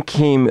going. I even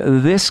came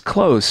this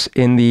close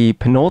in the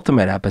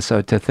penultimate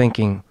episode to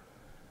thinking,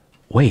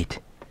 wait,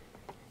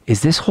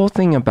 is this whole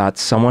thing about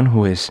someone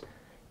who is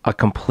a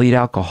complete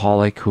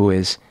alcoholic who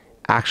is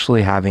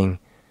actually having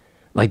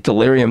like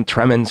delirium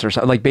tremens or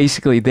something? Like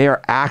basically they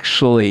are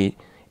actually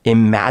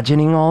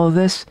imagining all of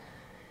this.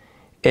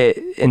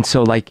 And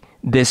so like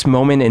this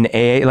moment in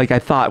AA, like I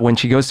thought when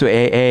she goes to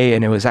AA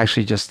and it was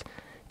actually just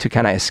to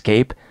kind of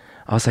escape,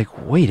 I was like,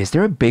 wait, is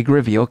there a big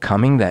reveal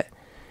coming that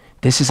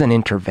this is an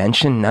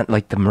intervention, not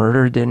like the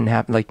murder didn't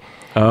happen? Like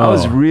I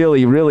was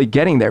really, really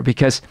getting there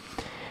because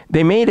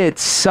they made it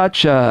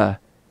such a,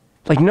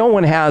 like no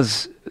one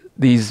has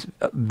these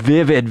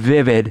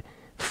vivid,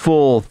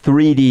 full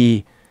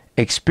 3D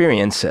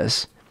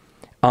experiences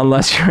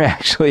unless you're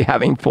actually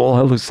having full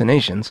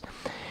hallucinations.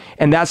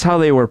 And that's how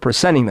they were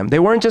presenting them. They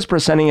weren't just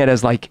presenting it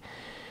as like,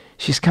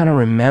 she's kind of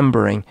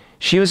remembering.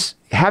 She was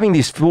having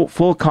these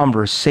full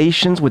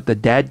conversations with the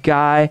dead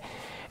guy.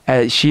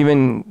 She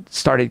even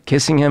started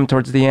kissing him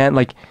towards the end.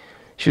 Like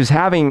she was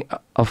having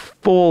a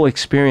full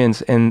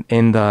experience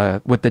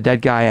with the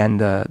dead guy and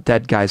the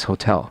dead guy's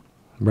hotel.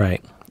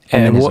 Right.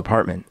 And in his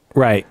apartment.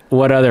 Right.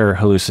 What other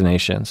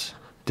hallucinations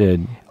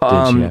did she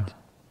have?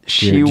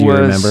 Do you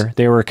remember?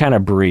 They were kind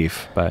of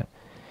brief, but...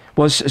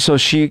 Well, so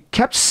she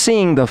kept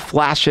seeing the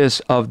flashes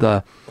of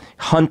the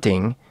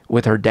hunting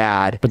with her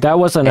dad. But that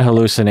wasn't a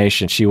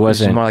hallucination. She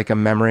wasn't... It was more like a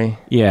memory?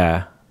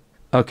 Yeah.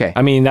 Okay.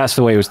 I mean, that's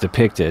the way it was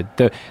depicted.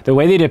 The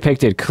way they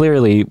depicted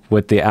clearly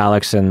with the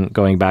Alex and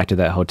going back to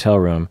that hotel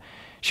room,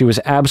 she was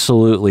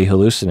absolutely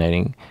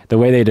hallucinating. The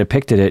way they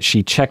depicted it,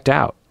 she checked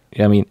out.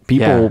 I mean,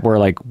 people were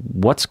like,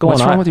 what's going on?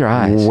 What's wrong with your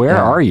eyes? Where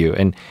are you?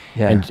 And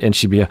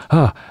she'd be,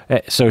 oh.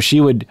 So she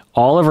would,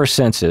 all of her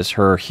senses,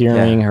 her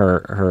hearing,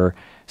 her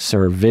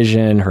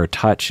vision, her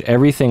touch,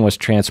 everything was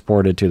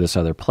transported to this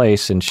other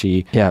place. And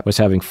she was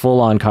having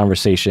full-on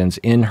conversations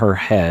in her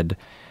head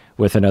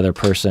with another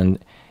person.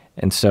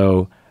 And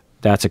so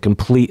that's a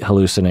complete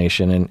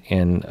hallucination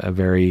in a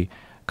very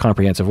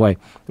comprehensive way.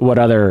 What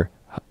other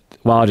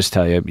Well, I'll just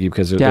tell you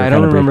because Yeah, I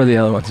don't remember the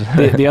other ones.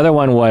 The other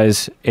one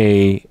was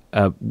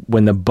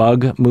when the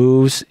bug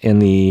moves in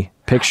the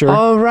picture.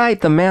 Oh, right,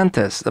 the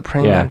mantis, the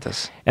praying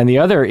mantis. And the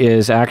other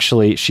is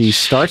actually she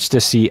starts to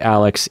see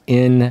Alex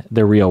in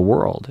the real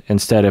world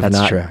instead of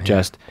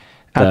just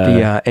at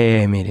the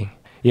AA meeting.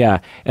 Yeah,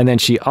 and then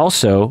she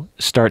also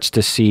starts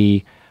to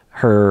see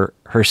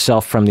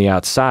herself from the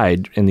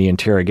outside in the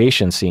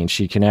interrogation scene.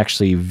 She can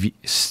actually,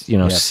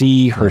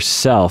 see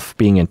herself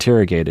being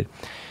interrogated.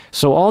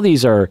 So all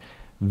these are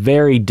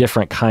very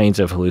different kinds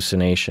of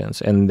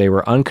hallucinations, and they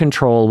were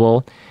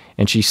uncontrollable,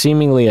 and she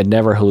seemingly had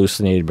never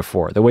hallucinated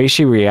before. The way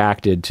she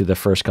reacted to the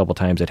first couple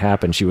times it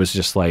happened, she was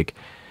just like,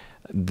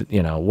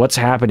 what's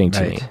happening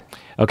to me?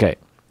 Okay,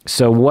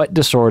 so what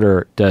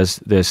disorder does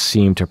this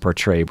seem to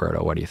portray,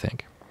 Berto? What do you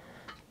think?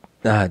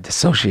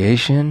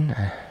 Dissociation,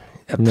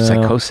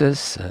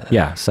 psychosis.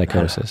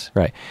 Psychosis,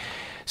 right.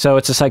 So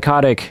it's a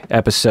psychotic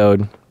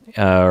episode,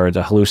 or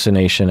the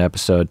hallucination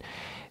episode,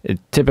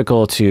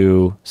 typical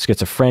to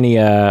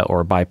schizophrenia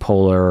or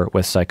bipolar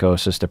with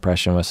psychosis,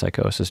 depression with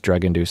psychosis,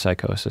 drug-induced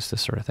psychosis,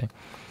 this sort of thing.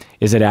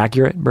 Is it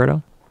accurate,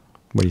 Berto?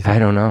 What do you think? I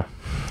don't know.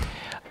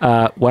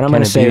 What I'm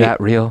going to say, that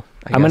real?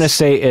 I'm going to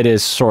say it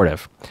is sort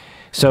of.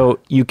 So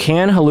you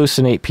can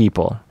hallucinate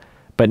people,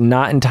 but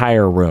not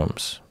entire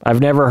rooms.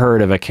 I've never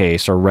heard of a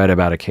case or read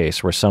about a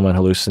case where someone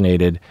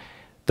hallucinated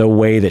the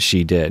way that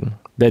she did.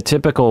 The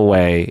typical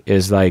way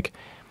is like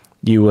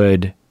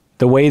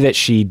the way that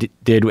she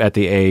did at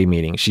the AA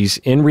meeting. She's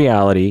in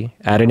reality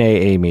at an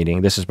AA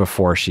meeting. This is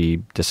before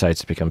she decides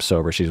to become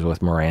sober. She's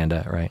with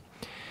Miranda, right?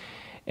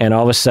 And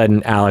all of a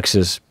sudden, Alex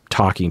is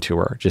talking to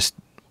her,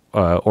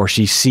 or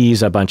she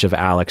sees a bunch of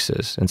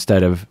Alexes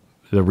instead of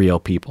the real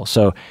people.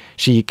 So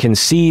she can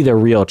see the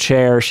real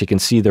chair, she can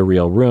see the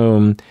real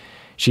room,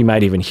 she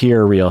might even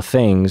hear real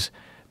things,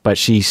 but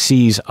she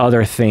sees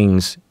other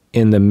things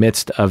in the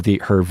midst of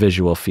her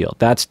visual field.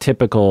 That's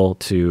typical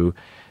to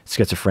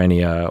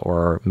schizophrenia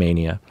or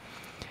mania.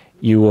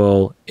 You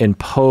will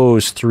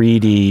impose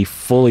 3D,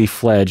 fully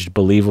fledged,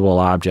 believable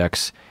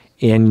objects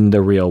in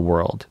the real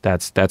world.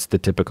 That's the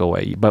typical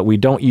way. But we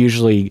don't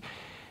usually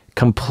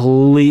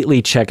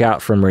completely check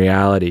out from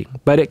reality.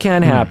 But it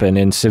can happen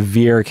in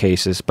severe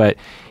cases, but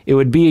it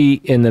would be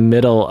in the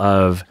middle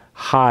of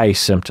high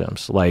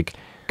symptoms, like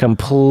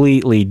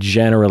completely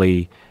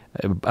generally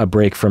a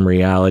break from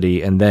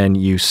reality, and then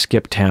you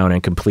skip town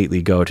and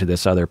completely go to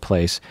this other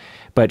place.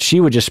 But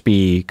she would just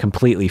be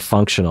completely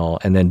functional,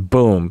 and then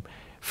boom,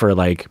 for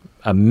like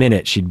a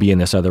minute, she'd be in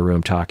this other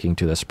room talking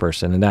to this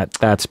person, and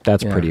that's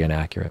pretty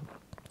inaccurate.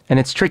 And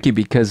it's tricky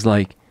because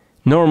like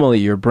normally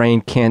your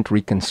brain can't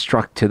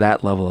reconstruct to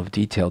that level of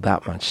detail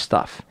that much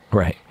stuff.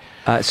 Right.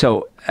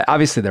 So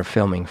obviously they're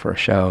filming for a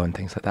show and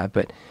things like that,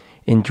 but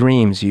in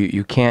dreams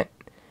you can't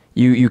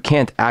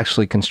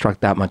actually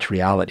construct that much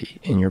reality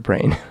in your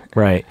brain.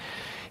 Right.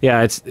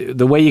 Yeah, it's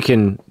the way you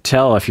can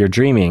tell if you're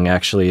dreaming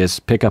actually is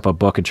pick up a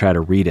book and try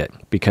to read it,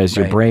 because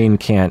your brain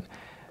can't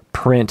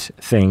print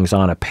things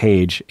on a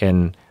page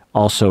and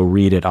also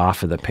read it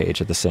off of the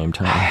page at the same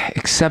time.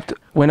 Except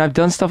when I've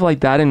done stuff like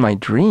that in my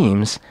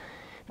dreams,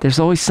 there's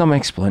always some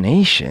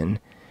explanation.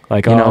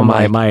 Like,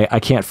 I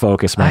can't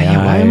focus my eyes.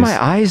 Why are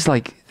my eyes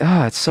like,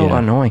 it's so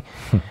annoying.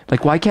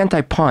 Like, why can't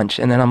I punch?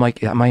 And then I'm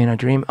like, am I in a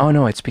dream? Oh,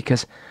 no, it's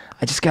because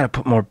I just got to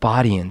put more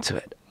body into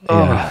it.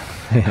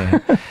 Yeah.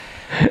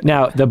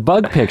 Now, the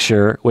bug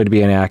picture would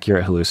be an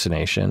accurate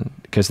hallucination,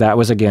 because that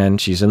was, again,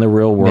 she's in the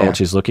real world. Yeah.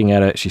 She's looking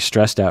at it. She's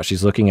stressed out.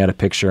 She's looking at a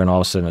picture, and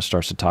all of a sudden it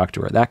starts to talk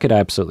to her. That could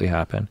absolutely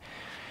happen.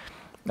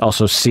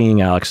 Also,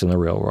 seeing Alex in the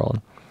real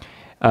world.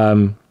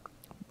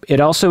 It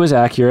also is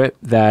accurate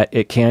that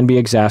it can be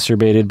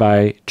exacerbated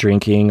by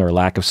drinking or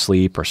lack of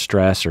sleep or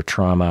stress or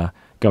trauma,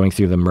 going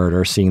through the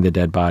murder, seeing the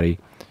dead body.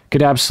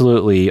 Could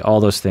absolutely, all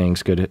those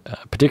things could,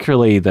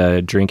 particularly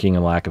the drinking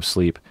and lack of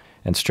sleep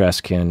and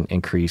stress, can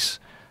increase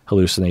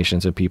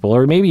hallucinations of people,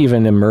 or maybe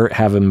even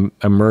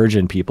emerge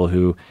in people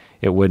who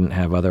it wouldn't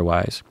have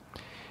otherwise.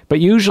 But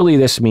usually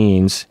this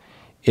means,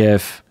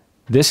 if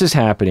this is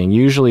happening,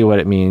 usually what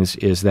it means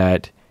is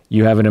that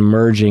you have an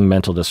emerging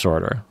mental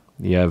disorder.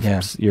 You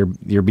have you're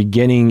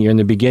in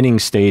the beginning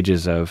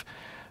stages of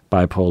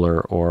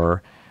bipolar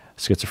or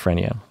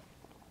schizophrenia.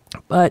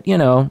 But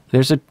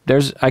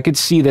I could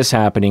see this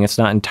happening. It's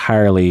not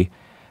entirely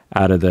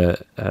out of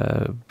the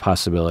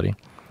possibility.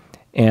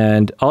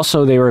 And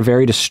also, they were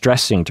very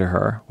distressing to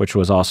her, which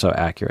was also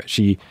accurate.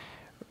 She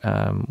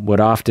would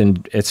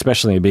often,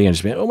 especially in the beginning,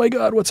 just be, "Oh my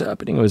God, what's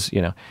happening?" It was,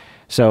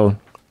 So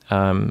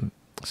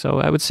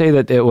I would say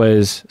that it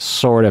was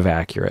sort of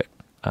accurate.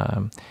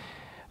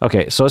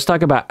 Okay, so let's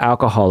talk about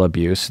alcohol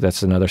abuse.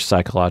 That's another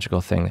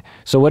psychological thing.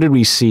 So what did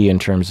we see in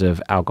terms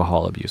of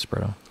alcohol abuse,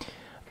 Berto?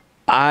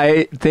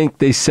 I think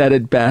they said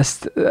it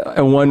best.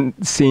 In one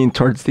scene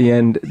towards the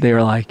end, they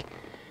were like,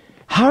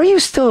 "How are you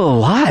still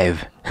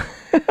alive?"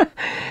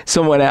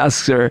 Someone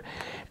asks her.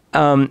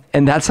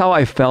 And that's how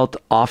I felt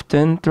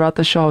often throughout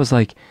the show. I was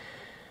like,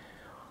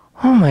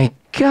 oh my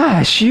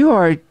gosh,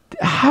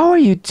 how are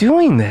you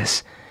doing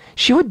this?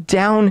 She would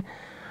down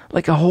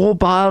like a whole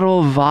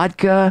bottle of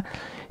vodka.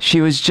 she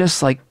was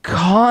just like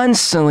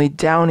constantly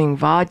downing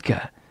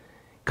vodka,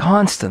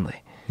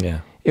 constantly.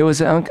 Yeah. It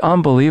was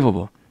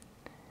unbelievable.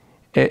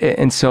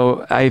 And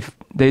so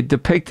they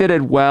depicted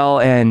it well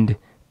and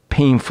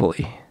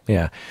painfully.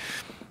 Yeah.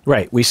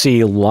 Right. We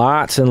see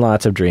lots and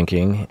lots of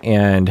drinking,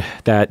 and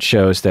that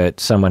shows that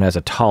someone has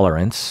a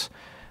tolerance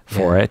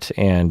for it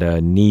and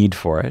a need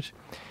for it.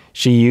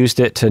 She used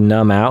it to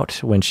numb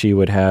out when she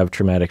would have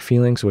traumatic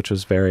feelings, which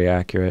was very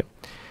accurate.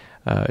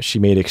 She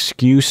made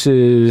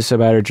excuses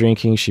about her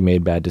drinking. She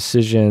made bad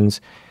decisions.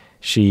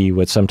 She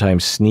would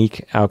sometimes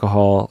sneak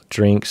alcohol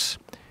drinks.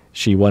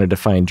 She wanted to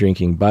find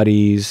drinking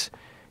buddies.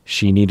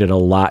 She needed a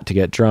lot to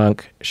get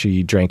drunk.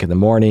 She drank in the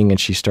morning, and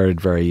she started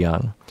very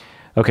young.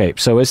 Okay,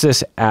 so was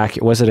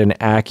it an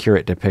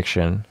accurate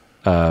depiction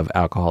of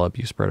alcohol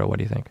abuse, Berto? What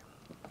do you think?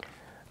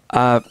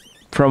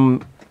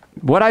 From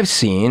what I've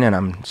seen, and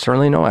I'm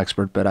certainly no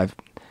expert, but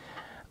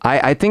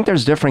I think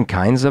there's different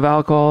kinds of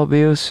alcohol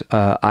abuse.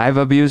 I've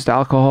abused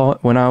alcohol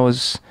when I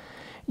was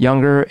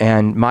younger,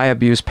 and my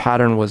abuse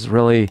pattern was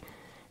really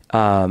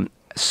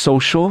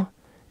social,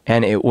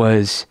 and it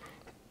was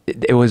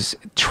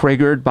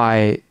triggered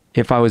by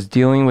if I was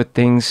dealing with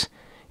things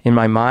in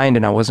my mind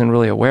and I wasn't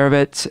really aware of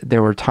it.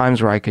 There were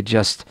times where I could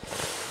just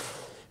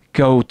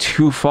go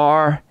too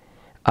far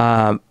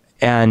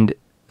and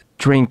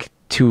drink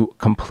to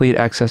complete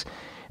excess.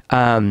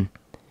 And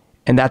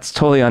that's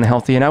totally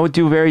unhealthy. And I would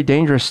do very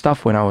dangerous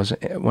stuff when I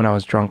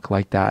was drunk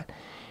like that.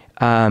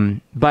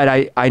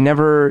 But I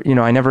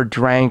never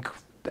drank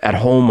at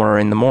home or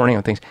in the morning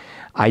or things.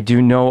 I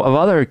do know of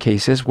other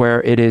cases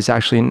where it is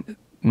actually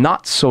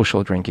not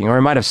social drinking, or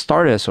it might have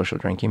started as social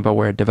drinking, but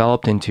where it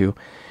developed into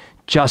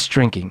just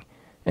drinking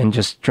and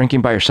just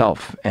drinking by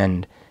yourself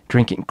and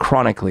drinking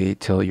chronically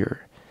till you're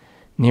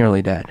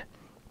nearly dead.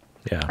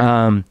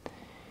 Yeah.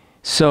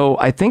 So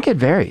I think it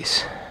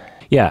varies.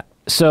 Yeah.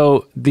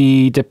 So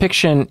the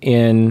depiction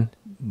in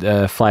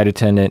the Flight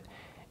Attendant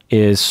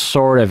is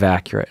sort of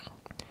accurate.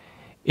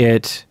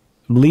 It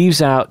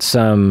leaves out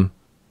some,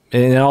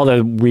 and all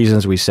the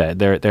reasons we said,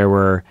 there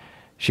were,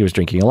 she was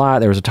drinking a lot,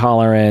 there was a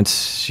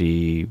tolerance,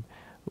 she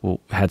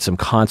had some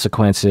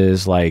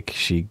consequences, like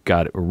she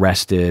got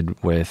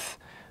arrested with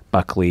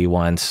Buckley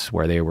once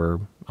where they were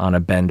on a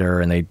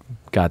bender and they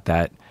got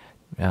that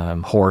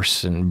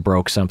horse and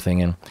broke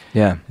something. And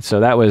yeah, so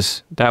that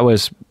was,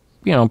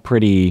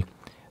 pretty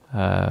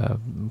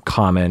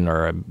common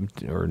or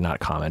not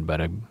common,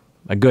 but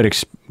a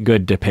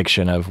good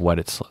depiction of what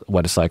it's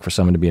like for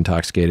someone to be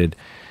intoxicated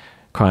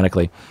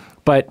chronically.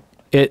 But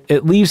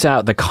it leaves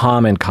out the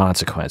common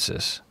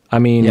consequences. I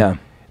mean, yeah.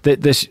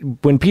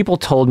 When people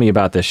told me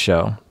about this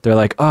show, they're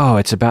like, "Oh,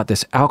 it's about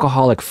this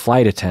alcoholic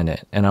flight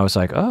attendant," and I was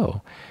like,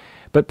 "Oh,"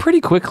 but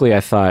pretty quickly I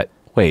thought,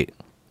 "Wait,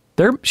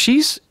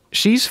 she's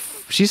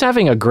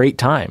having a great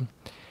time."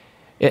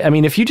 I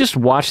mean, if you just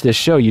watch this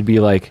show, you'd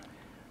be like,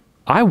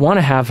 "I want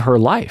to have her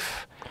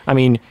life." I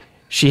mean,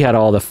 she had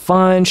all the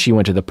fun. She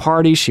went to the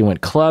parties. She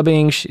went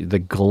clubbing. The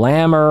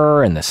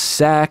glamour and the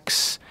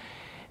sex,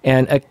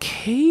 and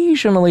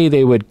occasionally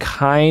they would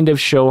kind of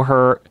show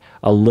her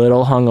a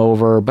little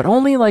hungover, but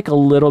only like a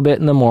little bit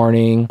in the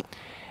morning.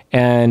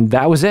 And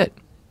that was it.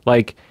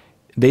 Like,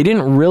 they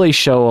didn't really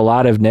show a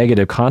lot of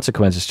negative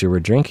consequences to her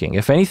drinking.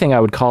 If anything, I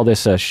would call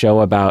this a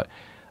show about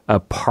a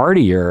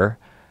partier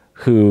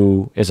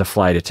who is a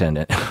flight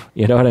attendant.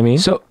 You know what I mean?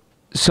 So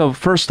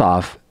first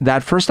off,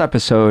 that first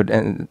episode,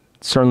 and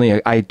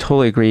certainly I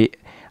totally agree.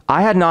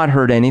 I had not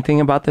heard anything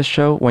about this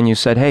show when you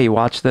said, "Hey,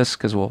 watch this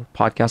because we'll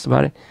podcast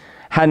about it."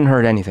 Hadn't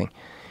heard anything.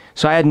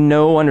 So I had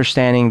no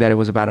understanding that it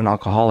was about an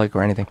alcoholic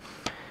or anything.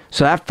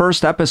 So that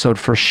first episode,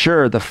 for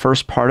sure, the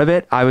first part of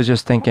it, I was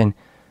just thinking,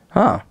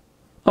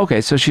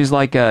 okay, so she's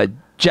like a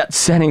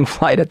jet-setting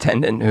flight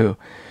attendant who,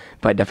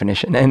 by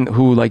definition, and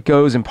who like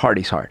goes and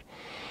parties hard.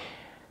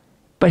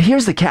 But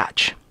here's the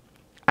catch.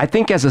 I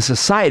think as a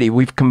society,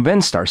 we've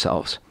convinced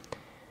ourselves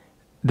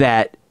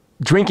that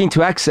drinking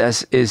to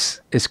excess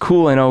is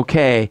cool and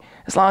okay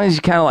as long as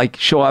you kind of like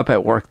show up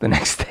at work the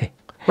next day.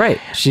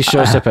 Right. She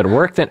shows up at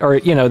work then, or,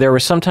 there were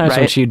some times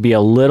when she'd be a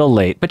little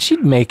late, but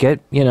she'd make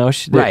it,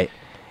 right.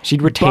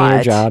 She'd retain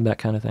her job, that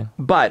kind of thing.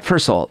 But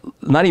first of all,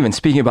 not even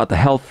speaking about the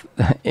health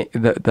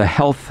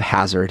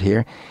hazard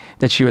here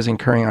that she was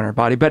incurring on her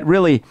body, but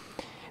really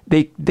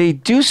they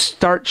do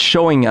start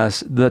showing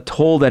us the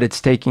toll that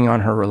it's taking on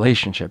her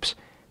relationships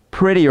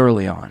pretty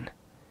early on.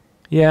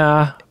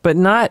 Yeah, but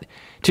not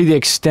to the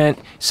extent.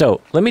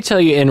 So let me tell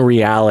you in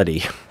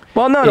reality.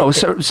 Well, no.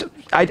 So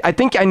I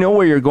think I know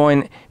where you're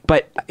going,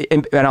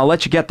 and I'll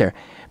let you get there.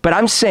 But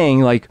I'm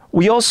saying, like,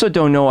 we also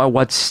don't know at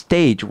what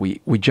stage we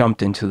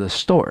jumped into the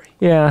story.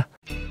 Yeah.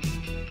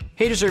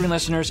 Hey, deserving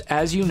listeners,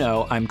 as you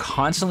know, I'm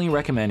constantly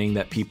recommending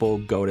that people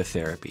go to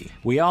therapy.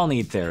 We all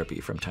need therapy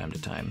from time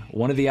to time.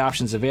 One of the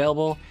options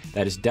available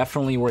that is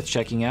definitely worth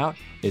checking out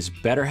is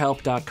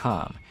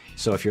BetterHelp.com.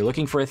 So if you're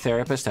looking for a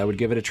therapist, I would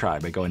give it a try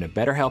by going to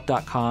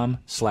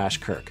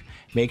BetterHelp.com/Kirk.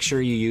 Make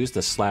sure you use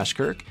the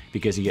 /Kirk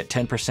because you get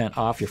 10%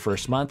 off your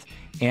first month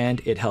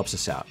and it helps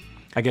us out.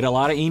 I get a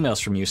lot of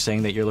emails from you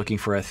saying that you're looking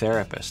for a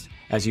therapist.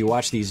 As you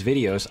watch these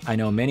videos, I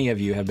know many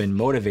of you have been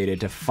motivated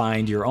to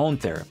find your own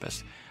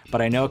therapist,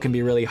 but I know it can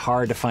be really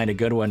hard to find a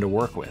good one to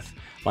work with.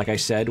 Like I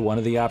said, one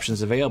of the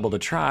options available to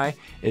try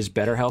is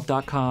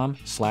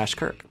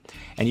betterhelp.com/Kirk.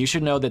 And you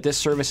should know that this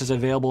service is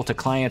available to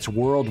clients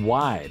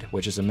worldwide,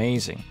 which is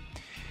amazing.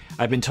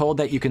 I've been told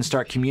that you can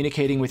start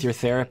communicating with your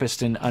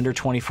therapist in under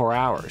 24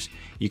 hours.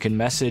 You can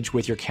message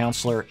with your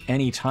counselor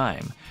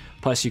anytime.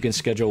 Plus, you can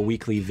schedule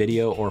weekly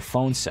video or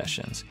phone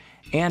sessions.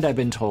 And I've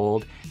been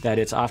told that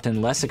it's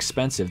often less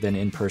expensive than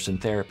in-person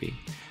therapy.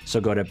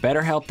 So go to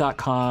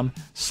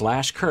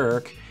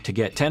betterhelp.com/Kirk to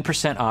get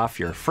 10% off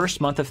your first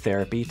month of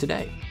therapy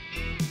today.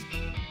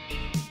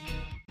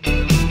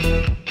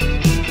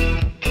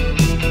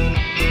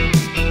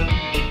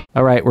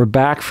 All right, we're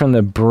back from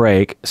the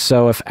break.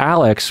 So if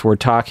Alex were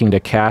talking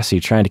to Cassie,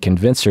 trying to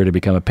convince her to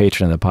become a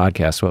patron of the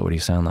podcast, what would he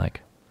sound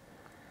like?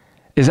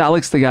 Is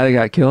Alex the guy that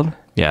got killed?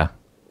 Yeah.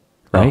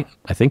 Right? Oh.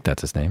 I think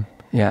that's his name.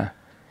 Yeah.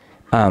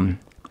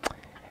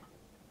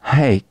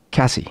 Hey,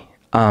 Cassie.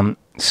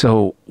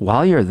 So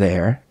while you're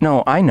there,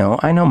 no, I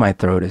know my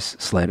throat is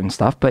slit and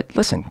stuff, but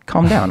listen,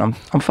 calm down.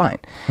 I'm fine.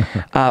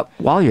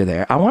 While you're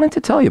there, I wanted to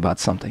tell you about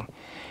something.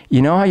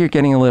 You know how you're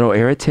getting a little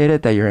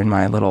irritated that you're in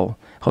my little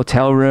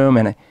hotel room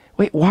and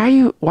wait,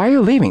 why are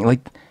you leaving? Like,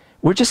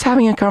 we're just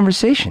having a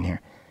conversation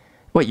here.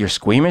 What, you're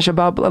squeamish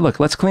about blood? Look,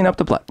 let's clean up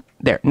the blood.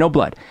 There, no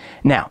blood.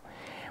 Now,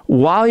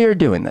 while you're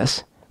doing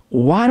this,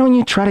 why don't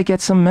you try to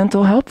get some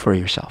mental help for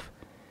yourself?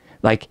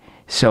 Like,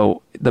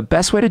 so the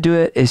best way to do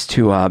it is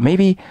to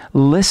maybe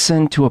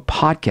listen to a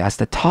podcast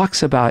that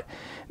talks about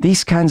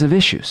these kinds of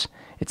issues.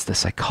 It's the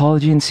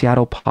Psychology in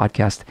Seattle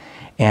podcast,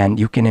 and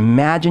you can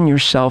imagine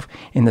yourself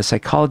in the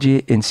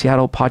Psychology in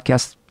Seattle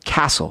podcast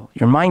castle,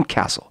 your mind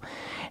castle.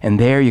 And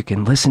there you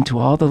can listen to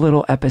all the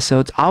little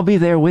episodes. I'll be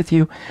there with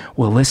you.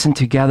 We'll listen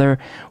together.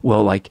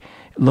 We'll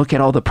look at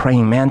all the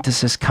praying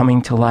mantises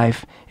coming to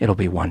life. It'll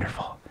be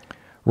wonderful.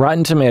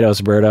 Rotten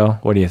Tomatoes,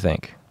 Berto, what do you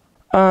think?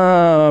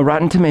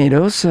 Rotten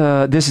Tomatoes.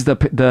 This is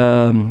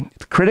the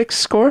critics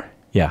score?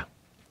 Yeah.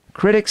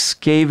 Critics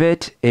gave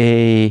it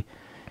a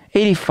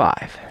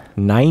 85.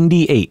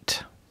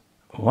 98.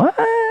 What?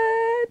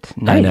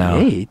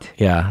 98?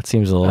 Yeah, it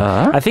seems a little...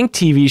 I think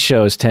TV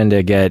shows tend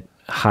to get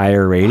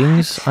higher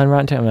ratings on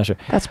Rotten Tomatoes. I'm not sure.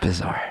 That's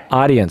bizarre.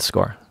 Audience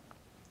score.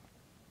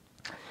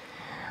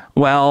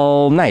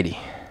 Well, 90.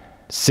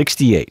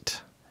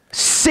 68.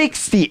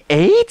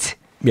 68?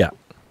 Yeah.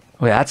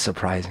 Well, that's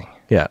surprising.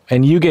 Yeah,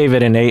 and you gave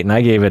it an 8, and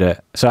I gave it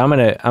a... So I'm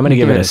gonna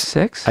give it a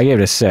 6. I gave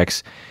it a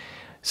 6.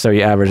 So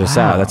you average this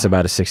out. That's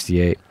about a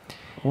 68.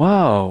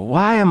 Whoa!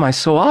 Why am I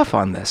so off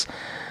on this?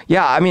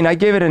 Yeah, I mean, I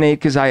gave it an 8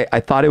 because I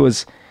thought it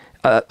was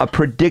a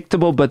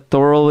predictable but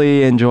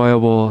thoroughly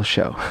enjoyable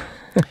show.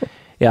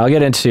 Yeah, I'll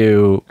get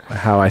into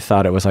how I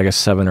thought it was like a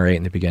 7 or 8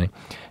 in the beginning.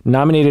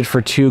 Nominated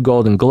for 2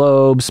 Golden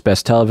Globes,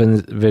 Best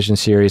Television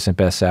Series, and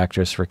Best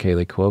Actress for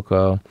Kaylee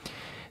Cuoco.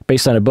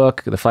 Based on a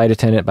book, The Flight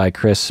Attendant by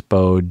Chris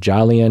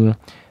Bojalian,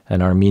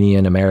 an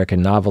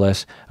Armenian-American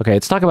novelist. Okay,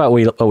 let's talk about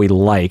what we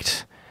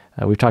liked.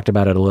 We've talked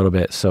about it a little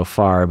bit so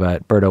far,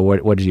 but Berto,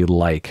 what did you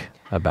like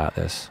about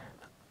this?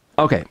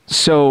 Okay,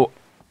 so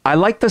I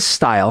liked the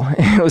style.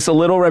 It was a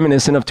little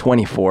reminiscent of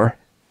 24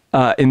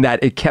 in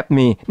that it kept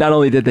me, not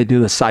only did they do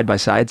the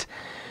side-by-sides,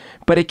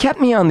 but it kept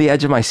me on the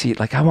edge of my seat.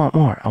 Like, I want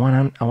more. I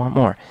want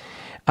more.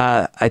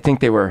 I think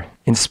they were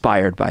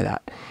inspired by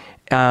that.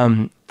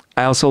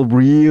 I also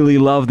really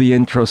love the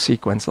intro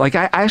sequence. Like,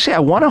 I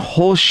want a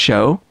whole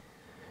show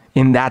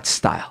in that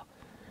style,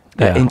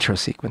 the intro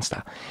sequence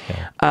style.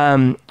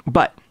 Yeah.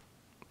 But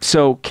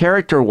so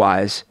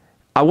character-wise,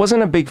 I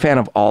wasn't a big fan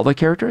of all the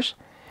characters,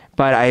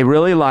 but I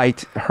really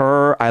liked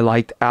her. I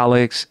liked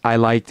Alex. I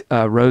liked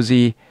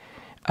Rosie,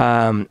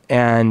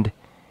 and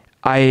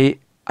I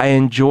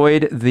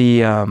enjoyed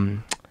the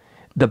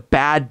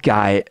bad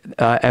guy,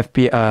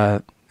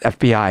 FBI.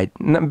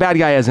 Bad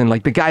guy as in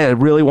like the guy that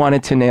really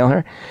wanted to nail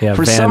her. Yeah,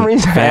 for some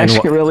reason, I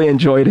actually really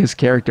enjoyed his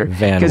character.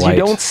 Because you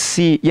don't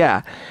see,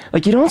 you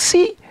don't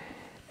see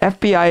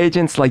FBI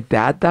agents like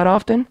that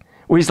often,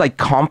 where he's like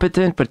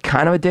competent but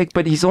kind of a dick,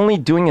 but he's only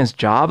doing his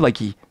job. Like,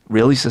 he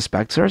really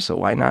suspects her, so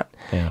why not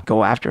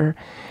go after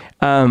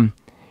her?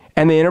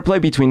 And the interplay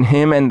between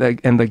him and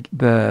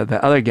the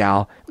other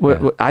gal,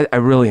 I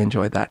really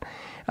enjoyed that.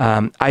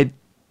 I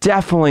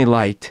definitely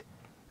liked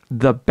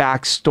the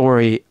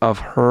backstory of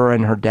her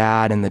and her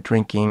dad and the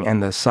drinking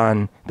and the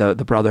son, the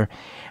brother.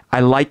 I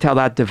liked how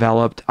that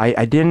developed.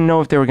 I didn't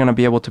know if they were going to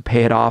be able to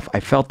pay it off.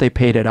 I felt they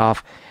paid it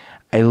off.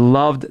 I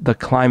loved the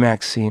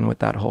climax scene with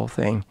that whole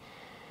thing.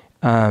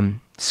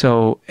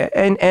 So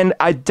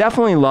I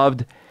definitely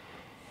loved...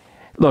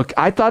 Look,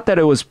 I thought that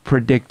it was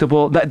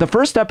predictable. The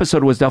first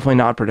episode was definitely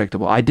not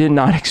predictable. I did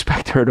not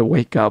expect her to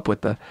wake up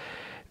with the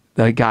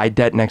guy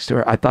dead next to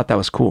her. I thought that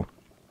was cool.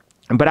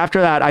 But after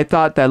that, I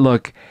thought that,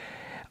 look...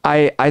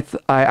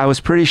 I was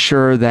pretty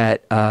sure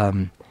that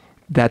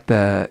that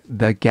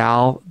the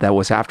gal that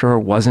was after her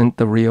wasn't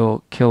the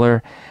real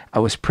killer. I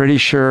was pretty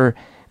sure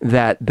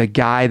that the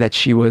guy that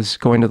she was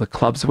going to the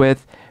clubs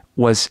with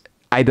was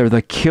either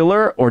the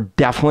killer or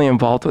definitely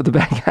involved with the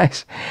bad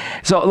guys.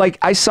 So like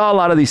I saw a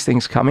lot of these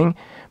things coming,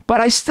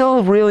 but I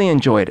still really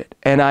enjoyed it.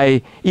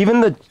 And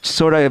even the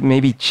sort of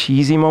maybe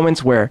cheesy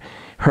moments where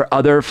her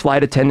other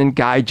flight attendant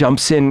guy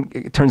jumps in,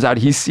 it turns out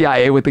he's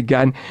CIA with a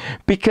gun,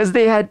 because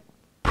they had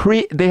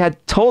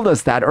told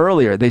us that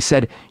earlier. They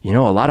said, a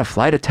lot of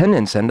flight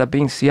attendants end up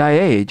being CIA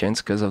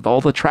agents because of all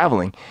the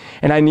traveling.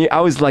 And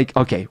I was like,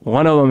 okay,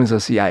 one of them is a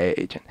CIA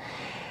agent.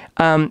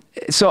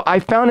 So I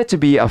found it to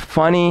be a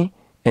funny,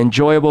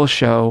 enjoyable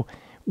show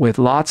with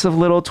lots of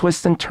little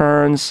twists and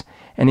turns.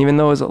 And even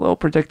though it was a little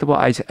predictable,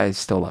 I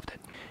still loved it.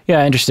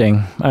 Yeah,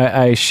 interesting.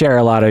 I share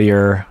a lot of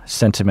your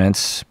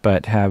sentiments,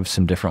 but have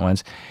some different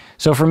ones.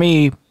 So for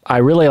me, I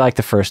really like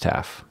the first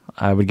half.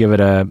 I would give it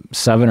a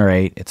 7 or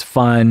 8. It's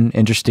fun,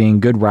 interesting,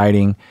 good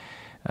writing,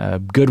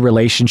 good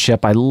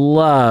relationship. I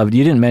loved,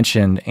 you didn't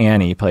mention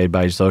Annie, played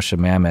by Zosia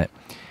Mamet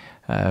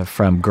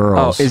from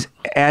Girls. Oh, is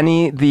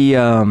Annie the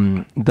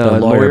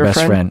lawyer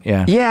best friend?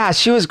 Yeah. Yeah,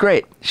 she was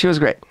great.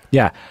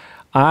 Yeah.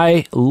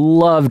 I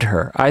loved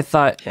her. I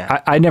thought,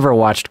 I never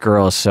watched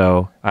Girls,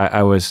 so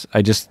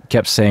I just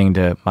kept saying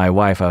to my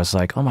wife, I was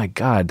like, oh my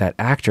God, that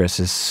actress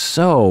is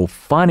so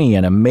funny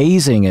and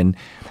amazing and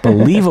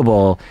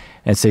believable.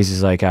 And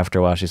Stacey's like, after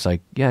a while, she's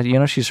like,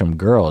 yeah, she's from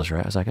Girls,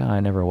 right? I was like, oh,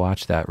 I never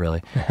watched that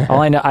really.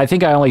 All I know, I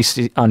think I only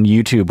see on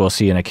YouTube, we'll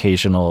see an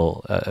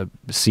occasional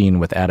scene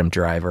with Adam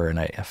Driver, and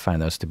I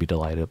find those to be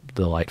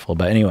delightful.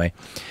 But anyway,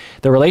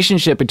 the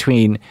relationship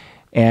between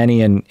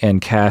Annie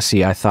and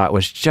Cassie, I thought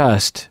was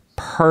just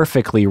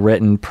perfectly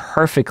written,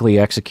 perfectly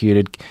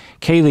executed.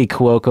 Kaylee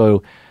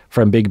Cuoco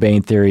from Big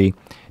Bang Theory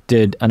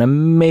did an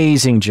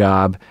amazing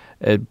job.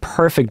 A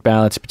perfect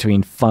balance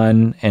between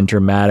fun and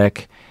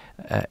dramatic.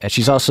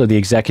 She's also the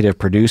executive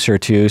producer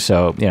too.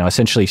 So,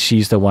 essentially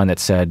she's the one that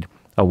said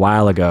a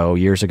while ago,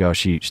 years ago,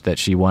 that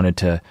she wanted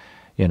to,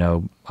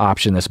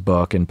 option this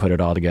book and put it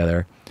all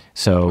together.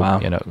 So, wow.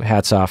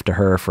 Hats off to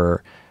her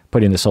for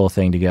putting this whole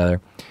thing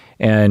together.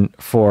 And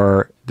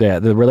for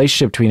the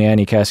relationship between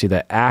Annie and Cassie,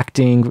 the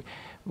acting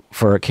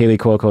for Kaylee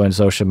Cuoco and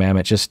Zosia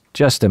Mamet,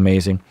 just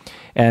amazing.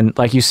 And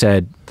like you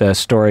said, the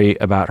story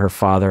about her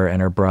father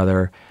and her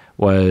brother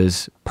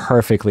was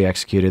perfectly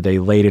executed. They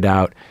laid it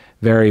out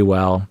very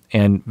well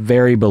and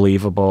very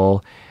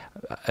believable.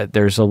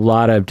 There's a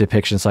lot of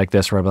depictions like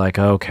this where I'm like,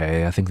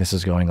 okay, I think this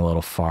is going a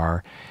little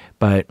far,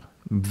 but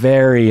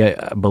very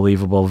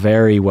believable,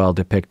 very well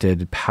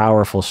depicted,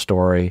 powerful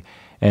story,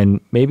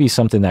 and maybe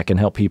something that can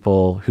help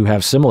people who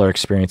have similar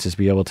experiences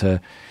be able to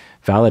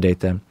validate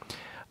them.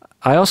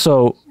 I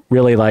also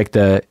really like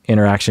the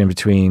interaction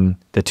between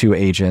the two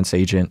agents,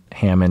 Agent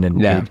Hammond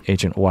and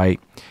Agent White.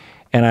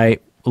 And I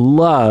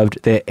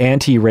loved the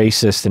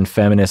anti-racist and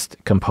feminist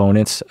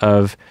components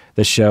of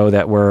the show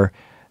that were,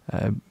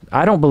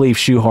 I don't believe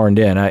shoehorned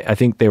in. I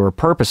think they were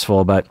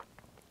purposeful, but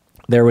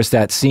there was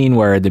that scene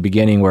where at the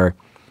beginning where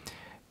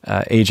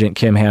Agent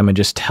Kim Hammond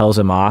just tells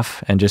him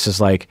off and just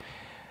is like,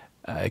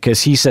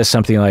 because he says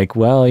something like,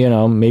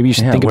 well, maybe you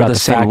should think about the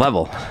same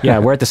level. Yeah,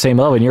 we're at the same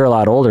level and you're a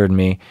lot older than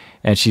me.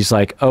 And she's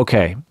like,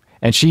 okay.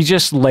 And she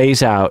just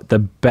lays out the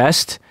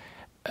best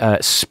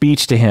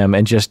speech to him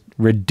and just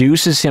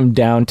reduces him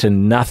down to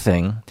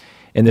nothing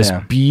in this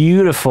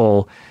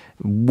beautiful,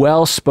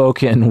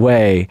 well-spoken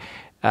way.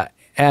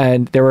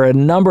 And there were a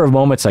number of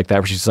moments like that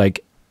where she's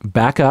like,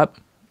 back up,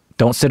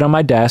 don't sit on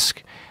my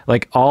desk.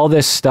 Like all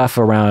this stuff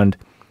around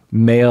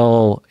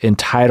male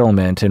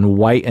entitlement and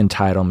white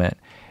entitlement.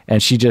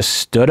 And she just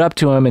stood up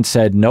to him and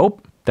said,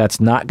 nope, that's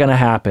not going to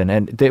happen.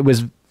 And it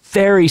was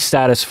very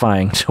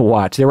satisfying to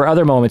watch. There were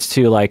other moments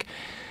too, like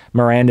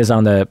Miranda's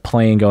on the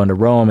plane going to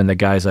Rome and the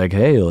guy's like,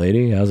 hey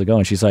lady, how's it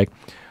going? She's like,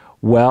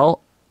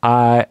 well,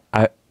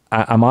 I'm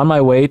on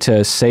my way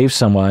to save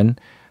someone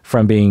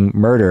from being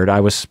murdered.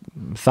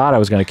 Thought I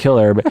was going to kill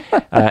her, but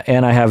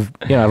and I have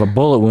a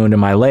bullet wound in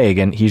my leg.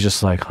 And he's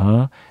just like,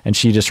 huh? And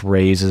she just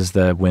raises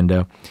the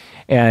window.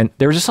 And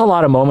there were just a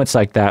lot of moments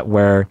like that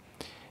where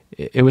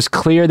it was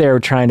clear they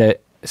were trying to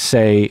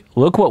say,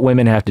 look what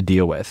women have to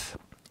deal with.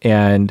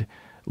 And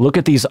look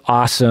at these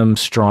awesome,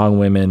 strong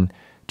women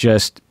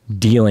just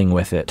dealing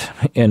with it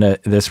in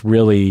this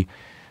really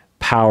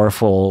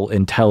powerful,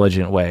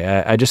 intelligent way.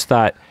 I just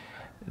thought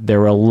there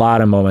were a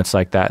lot of moments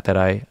like that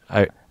I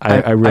really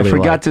I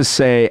forgot liked. to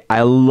say,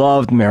 I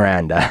loved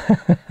Miranda.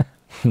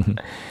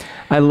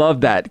 I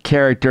loved that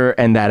character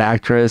and that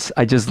actress.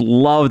 I just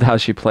loved how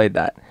she played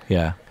that.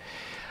 Yeah.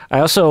 I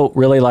also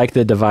really like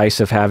the device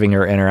of having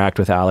her interact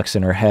with Alex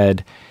in her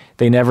head.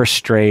 They never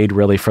strayed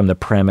really from the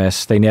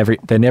premise. They never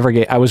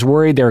gave, I was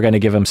worried they were going to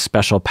give him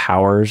special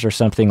powers or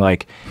something,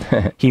 like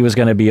he was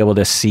going to be able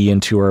to see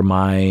into her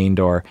mind,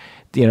 or,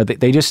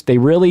 they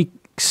really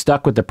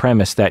stuck with the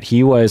premise that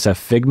he was a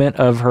figment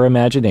of her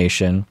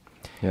imagination.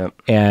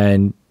 Yep.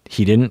 And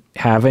he didn't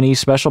have any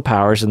special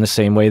powers in the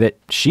same way that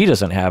she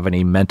doesn't have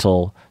any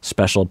mental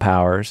special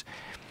powers.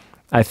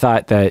 I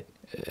thought that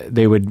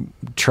they would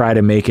try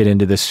to make it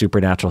into this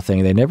supernatural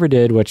thing. They never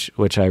did,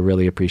 which I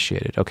really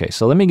appreciated. Okay,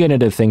 so let me get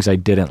into things I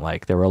didn't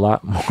like. There were a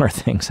lot more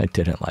things I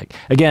didn't like.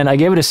 Again, I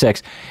gave it a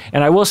 6.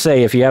 And I will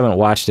say, if you haven't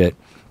watched it,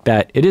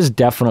 that it is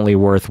definitely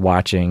worth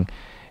watching.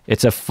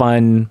 It's a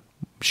fun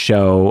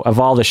show. Of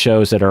all the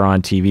shows that are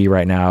on TV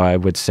right now, I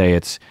would say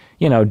it's,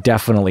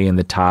 definitely in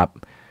the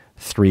top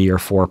 3 or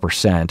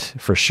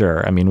 4% for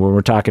sure. I mean, when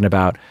we're talking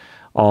about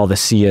all the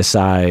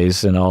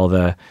CSIs and all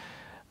the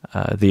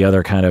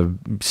other kind of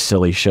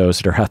silly shows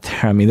that are out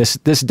there, I mean, this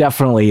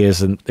definitely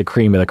isn't the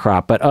cream of the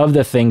crop. But of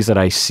the things that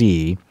I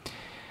see,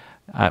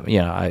 I'm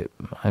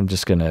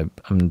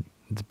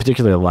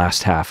particularly the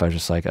last half, I was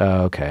just like,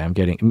 oh, okay,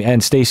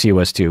 and Stacy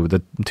was too.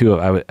 The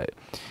two,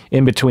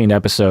 in between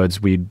episodes,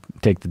 we'd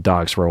take the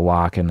dogs for a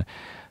walk, and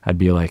I'd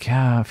be like,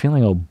 yeah, I'm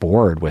feeling a little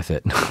bored with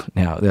it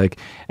now. Like,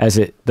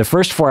 the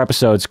first 4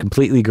 episodes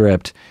completely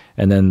gripped,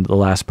 and then the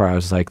last part, I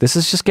was like, this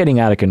is just getting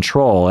out of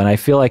control. And I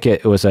feel like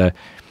it was a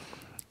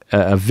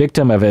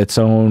victim of its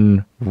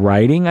own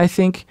writing, I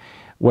think,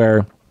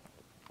 where,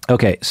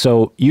 okay,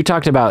 so you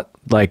talked about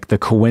like the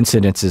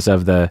coincidences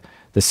of the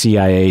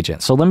CIA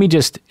agent. So let me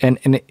just,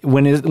 and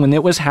when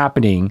it was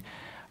happening,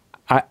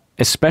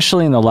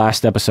 especially in the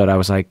last episode, I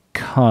was like,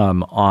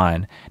 come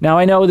on. Now,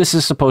 I know this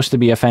is supposed to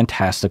be a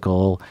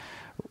fantastical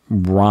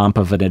romp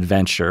of an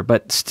adventure,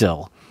 but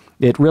still,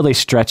 it really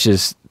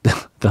stretches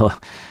the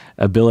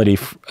ability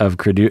of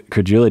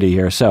credulity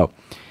here. So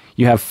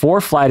you have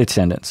 4 flight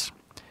attendants.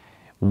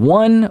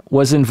 One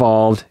was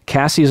involved,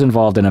 Cassie is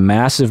involved in a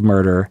massive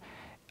murder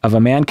of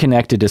a man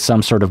connected to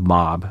some sort of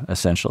mob,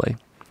 essentially,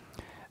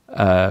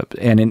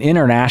 and an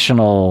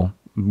international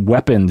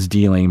weapons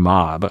dealing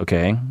mob.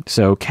 Okay,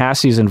 so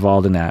Cassie's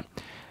involved in that.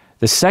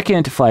 The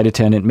second flight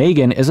attendant,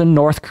 Megan, is a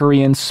North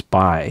Korean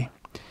spy,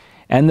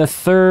 and the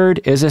third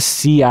is a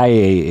CIA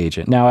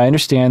agent. Now, I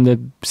understand the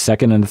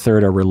second and the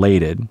third are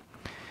related,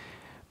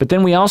 but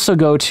then we also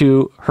go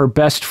to her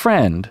best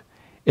friend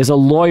is a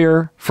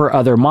lawyer for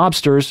other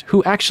mobsters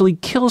who actually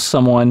kills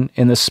someone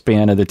in the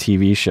span of the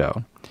TV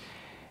show.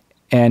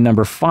 And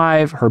number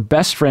 5, her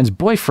best friend's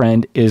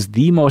boyfriend is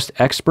the most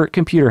expert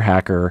computer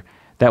hacker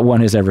that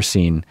one has ever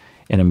seen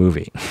in a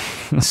movie.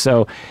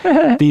 So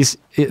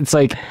it's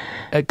like,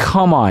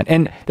 come on.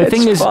 And the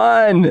thing is,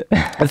 fun.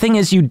 The thing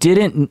is, you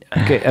didn't,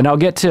 okay, and I'll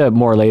get to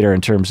more later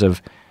in terms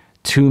of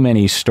too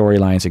many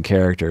storylines and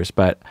characters,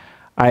 but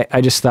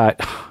I just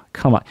thought,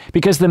 come on.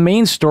 Because the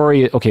main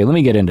story, okay, let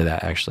me get into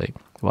that actually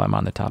while I'm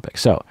on the topic.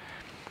 So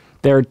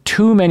there are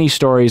too many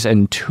stories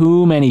and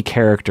too many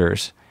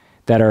characters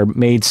that are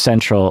made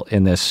central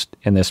in this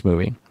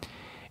movie.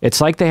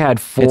 It's like they had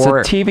 4... It's a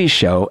TV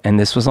show, and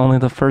this was only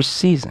the first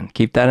season.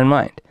 Keep that in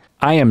mind.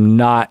 I am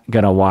not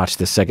going to watch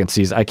the second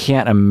season. I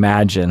can't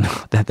imagine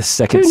that the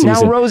second season...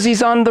 Now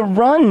Rosie's on the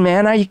run,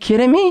 man. Are you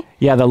kidding me?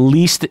 Yeah, the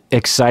least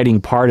exciting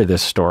part of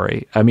this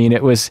story. I mean,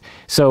 it was...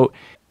 So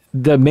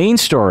the main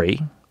story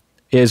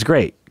is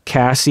great.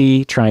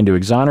 Cassie trying to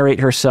exonerate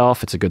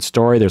herself. It's a good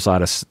story. There's a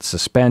lot of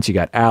suspense. You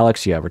got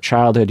Alex, you have her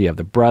childhood, you have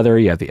the brother,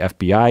 you have the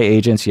FBI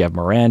agents, you have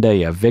Miranda,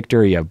 you have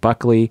Victor, you have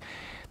Buckley.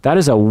 That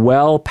is a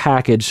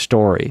well-packaged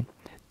story.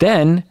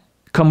 Then,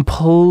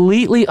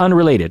 completely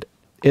unrelated,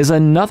 is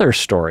another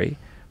story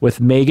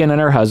with Megan and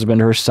her husband,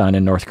 her son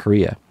in North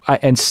Korea.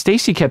 And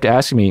Stacy kept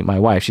asking me, my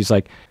wife, she's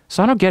like,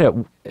 so I don't get it.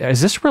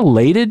 Is this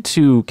related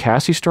to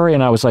Cassie's story?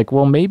 And I was like,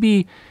 well,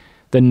 maybe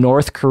the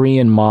North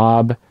Korean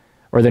mob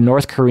or the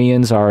North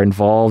Koreans are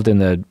involved in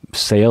the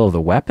sale of the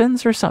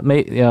weapons or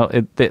something. You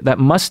know, that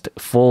must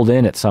fold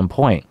in at some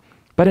point.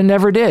 But it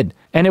never did.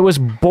 And it was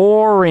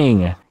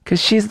boring.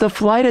 Because she's the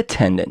flight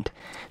attendant.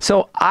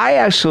 So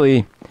I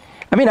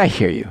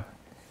hear you.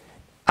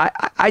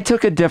 I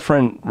took a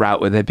different route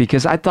with it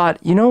because I thought,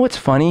 you know what's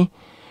funny?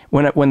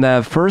 When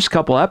the first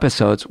couple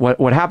episodes,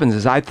 what happens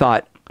is I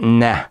thought,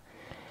 nah,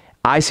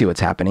 I see what's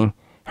happening.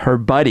 Her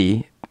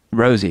buddy,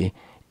 Rosie,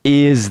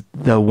 is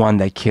the one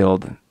that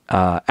killed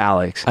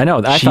Alex. I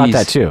know. I thought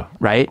that too.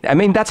 Right? I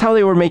mean, that's how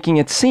they were making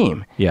it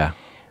seem. Yeah.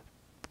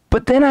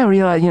 But then I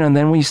realized,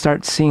 then we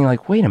start seeing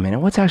like, wait a minute,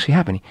 what's actually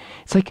happening?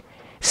 It's like,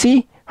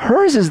 see,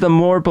 hers is the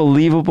more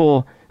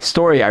believable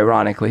story,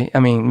 ironically. I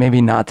mean, maybe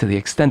not to the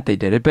extent they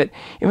did it, but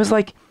it was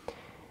like,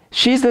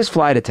 she's this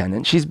flight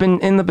attendant. She's been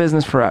in the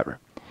business forever.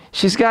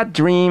 She's got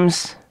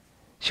dreams.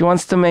 She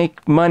wants to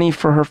make money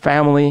for her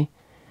family.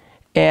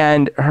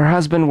 And her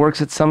husband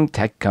works at some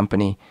tech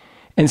company.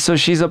 And so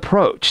she's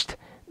approached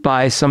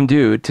by some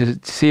dude to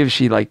see if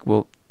she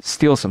will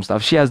steal some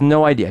stuff. She has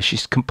no idea.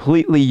 She's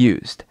completely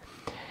used.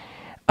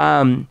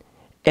 And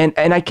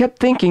I kept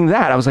thinking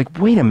that. I was like,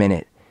 wait a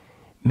minute.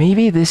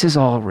 Maybe this is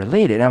all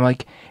related. I'm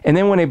like, and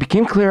then when it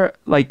became clear,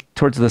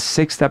 towards the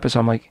 6th episode,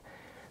 I'm like,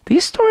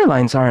 these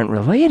storylines aren't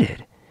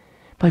related.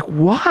 Like,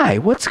 why?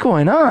 What's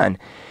going on?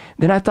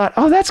 Then I thought,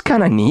 oh, that's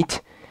kind of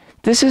neat.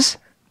 This is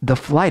the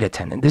flight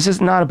attendant. This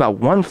is not about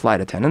one flight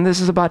attendant. This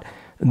is about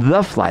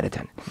the flight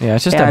attendant. Yeah,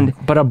 it's just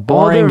a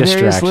boring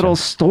distraction. Various little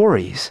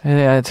stories.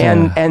 Yeah,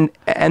 and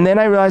then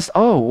I realized,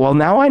 oh, well,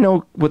 now I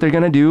know what they're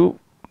gonna do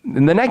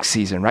in the next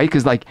season, right?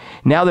 Because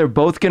now they're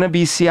both gonna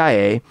be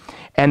CIA,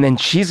 and then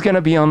she's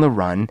gonna be on the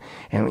run,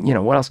 and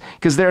what else?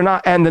 Because they're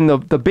not, and then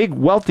the big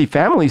wealthy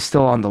family's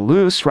still on the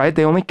loose, right?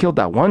 They only killed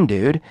that one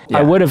dude. Yeah.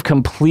 I would have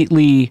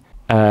completely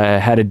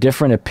had a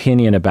different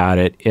opinion about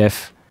it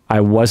if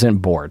I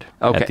wasn't bored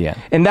Okay. at the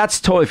end. And that's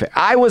totally fair.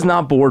 I was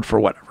not bored for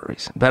whatever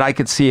reason, but I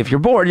could see if you're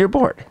bored, you're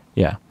bored.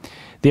 Yeah.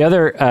 The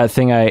other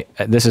thing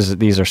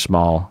these are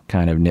small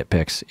kind of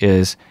nitpicks,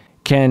 is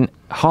can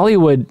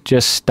Hollywood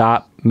just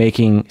stop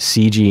making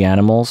CG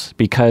animals?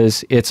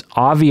 Because it's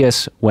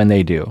obvious when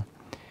they do.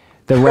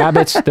 The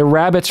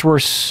rabbits were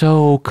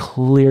so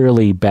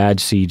clearly bad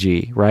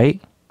CG,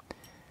 right?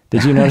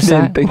 Did you notice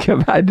that?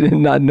 I did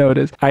not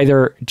notice.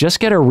 Either just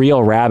get a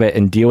real rabbit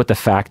and deal with the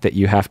fact that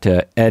you have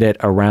to edit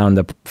around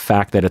the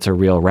fact that it's a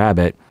real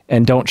rabbit,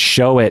 and don't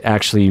show it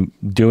actually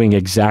doing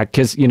exact,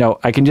 because, you know,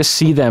 I can just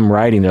see them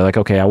writing. They're like,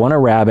 okay, I want a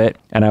rabbit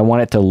and I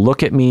want it to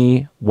look at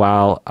me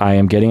while I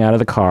am getting out of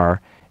the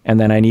car, and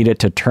then I need it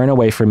to turn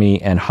away from me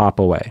and hop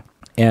away.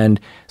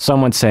 And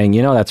someone's saying,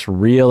 you know, that's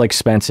real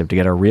expensive to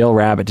get a real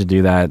rabbit to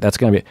do that. That's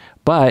going to be,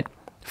 but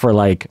for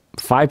like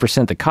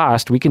 5% the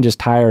cost, we can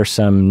just hire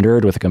some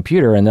nerd with a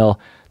computer and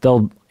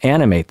they'll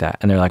animate that.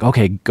 And they're like,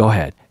 okay, go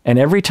ahead. And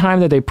every time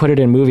that they put it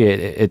in a movie,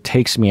 it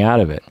takes me out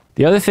of it.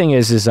 The other thing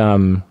is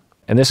and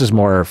this is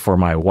more for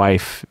my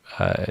wife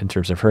in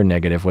terms of her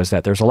negative, was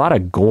that there's a lot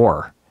of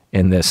gore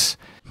in this.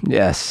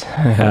 Yes.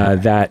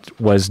 That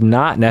was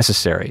not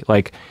necessary.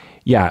 Like,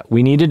 yeah,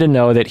 we needed to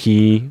know that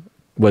he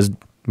was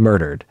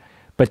murdered,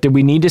 but did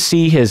we need to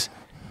see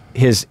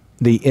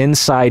the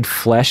inside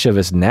flesh of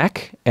his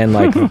neck and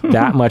like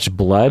that much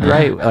blood,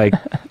 right?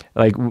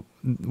 Like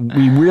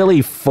we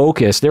really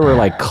focused. There were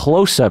like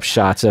close-up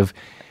shots of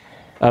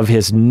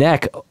his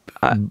neck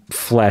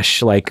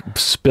flesh like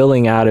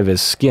spilling out of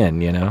his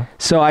skin, you know?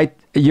 So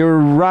you're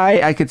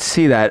right. I could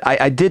see that.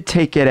 I did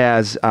take it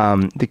as,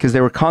 because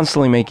they were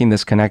constantly making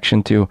this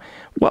connection to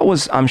what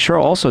was, I'm sure,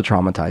 also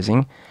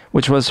traumatizing,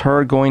 which was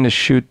her going to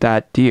shoot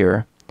that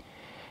deer,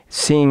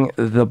 seeing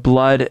the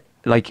blood,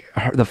 like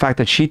the fact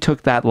that she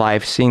took that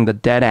life, seeing the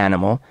dead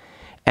animal,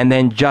 and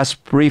then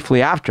just briefly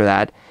after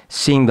that,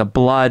 seeing the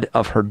blood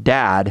of her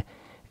dad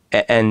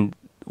and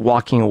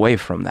walking away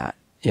from that,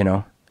 you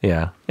know?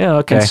 Yeah. Yeah,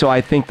 okay. And so I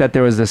think that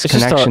there was this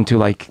connection to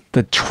like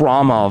the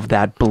trauma of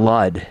that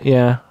blood.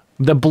 Yeah.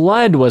 The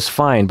blood was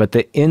fine, but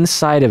the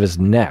inside of his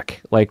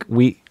neck, like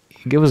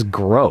it was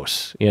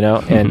gross, you know?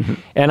 And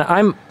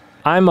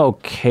I'm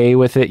okay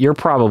with it. You're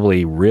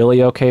probably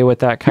really okay with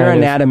that kind of...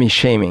 You're anatomy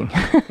shaming.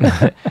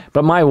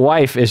 But my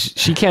wife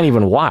she can't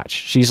even watch.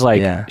 She's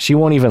like, she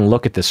won't even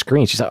look at the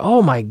screen. She's like,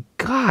 oh my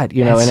God,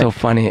 you know? It's so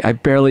funny. I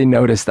barely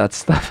noticed that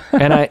stuff.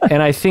 and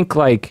I think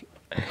like,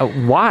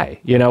 why?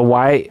 You know,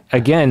 why?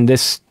 Again,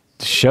 this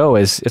show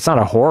it's not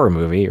a horror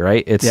movie,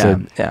 right? It's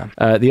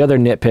the other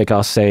nitpick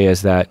I'll say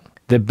is that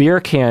the beer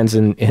cans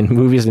in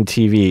movies and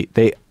TV,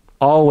 they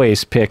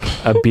always pick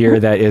a beer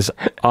that is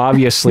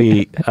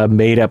obviously a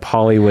made-up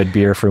Hollywood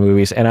beer for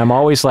movies. And I'm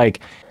always like,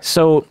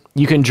 so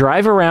you can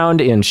drive around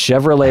in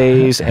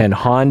Chevrolets and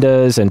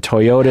Hondas and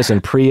Toyotas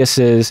and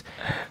Priuses,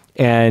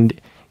 and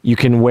you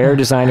can wear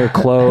designer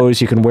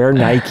clothes, you can wear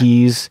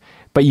Nikes,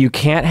 but you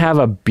can't have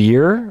a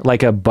beer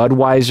like a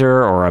Budweiser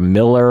or a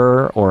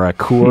Miller or a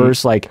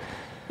Coors. Like,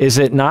 is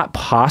it not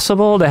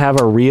possible to have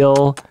a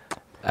real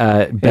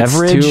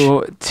beverage?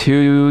 It's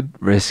too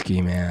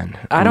risky, man.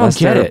 I don't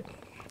get it.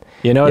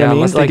 You know what I mean?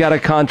 Unless they got a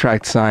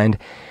contract signed.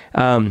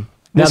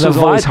 This was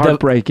always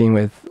heartbreaking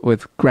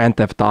with Grand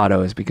Theft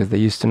Auto, is because they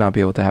used to not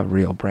be able to have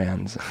real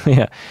brands.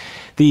 Yeah.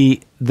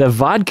 The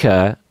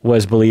vodka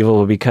was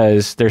believable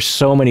because there's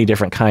so many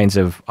different kinds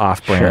of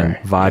off-brand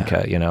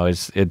vodka, you know.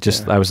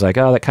 I was like,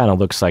 oh, that kind of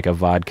looks like a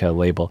vodka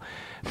label.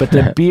 But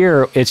the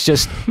beer, it's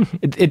just,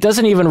 it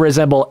doesn't even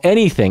resemble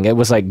anything. It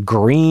was like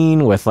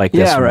green with like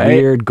this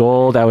weird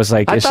gold. I was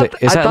like, is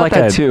that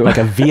like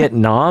a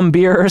Vietnam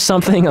beer or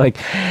something? Like,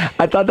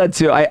 I thought that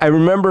too. I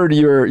remembered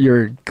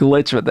your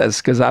glitch with this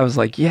because I was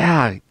like,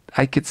 yeah,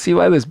 I could see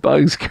why this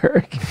bugs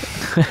Kirk.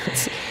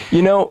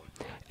 You know,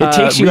 it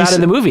takes you out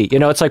of the movie. You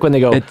know, it's like when they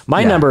go,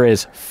 my number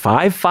is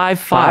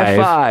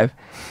 555.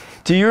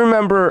 Do you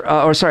remember,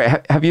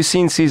 have you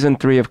seen season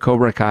 3 of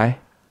Cobra Kai?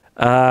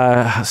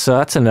 So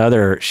that's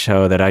another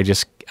show that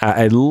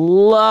I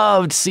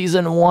loved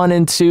season 1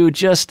 and 2,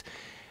 just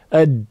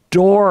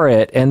adore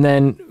it. And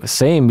then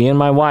me and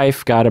my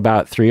wife got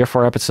about 3 or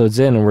 4 episodes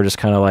in and we're just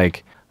kind of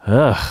like,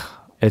 ugh.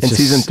 It's in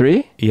season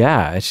 3?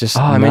 Yeah, it's just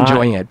I'm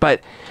enjoying it.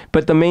 But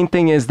the main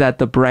thing is that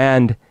the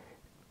brand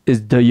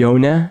is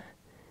Toyota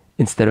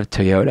instead of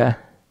Toyota.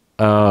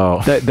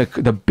 Oh.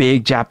 The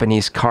big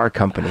Japanese car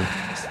company.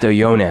 It's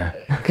Toyota.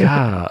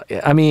 God.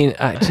 I mean,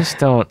 I just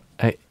don't...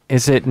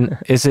 Is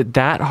it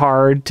that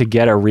hard to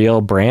get a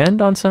real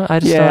brand on some?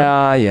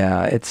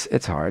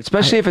 It's hard,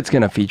 especially if it's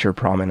going to feature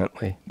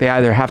prominently. They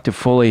either have to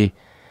fully,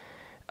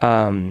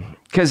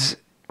 because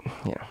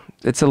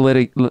it's a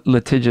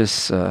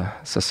litigious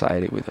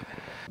society we live in.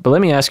 But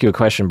let me ask you a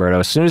question, Berto.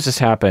 As soon as this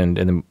happened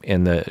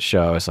in the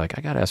show, I was like,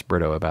 I got to ask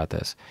Berto about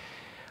this.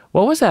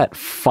 What was that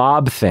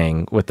fob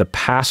thing with the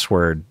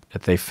password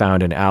that they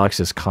found in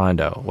Alex's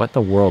condo? What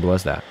the world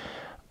was that?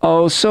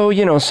 Oh, so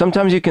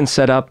sometimes you can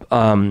set up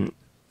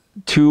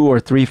 2 or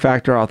 3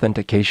 factor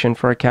authentication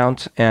for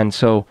accounts, and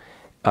so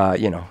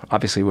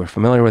obviously we're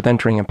familiar with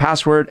entering a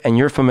password, and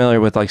you're familiar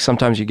with like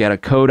sometimes you get a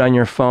code on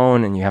your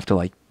phone and you have to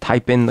like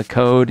type in the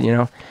code,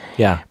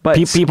 Yeah. But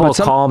People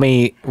call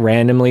me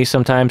randomly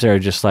sometimes. They're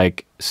just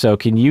like, so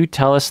can you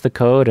tell us the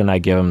code? And I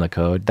give them the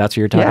code. That's what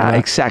you're talking about? Yeah,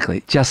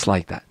 exactly. Just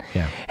like that.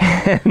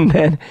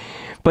 Yeah.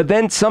 But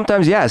then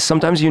sometimes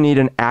you need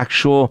an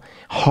actual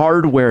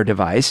hardware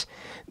device.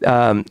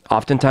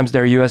 Oftentimes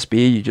they're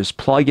USB. You just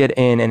plug it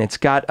in and it's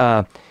got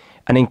an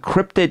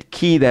encrypted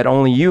key that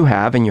only you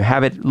have, and you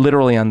have it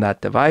literally on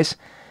that device.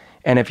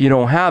 And if you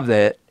don't have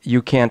that,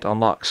 you can't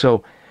unlock.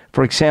 So,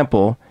 for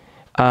example,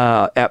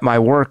 at my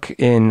work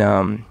in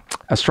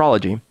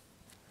astrology,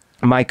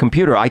 my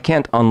computer, I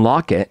can't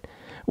unlock it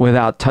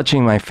without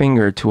touching my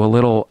finger to a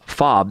little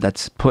fob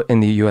that's put in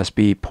the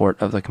USB port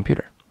of the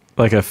computer.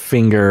 Like a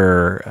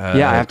finger...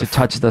 yeah, I have to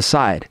touch the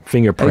side.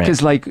 Fingerprint.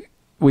 Because like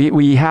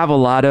we have a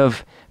lot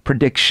of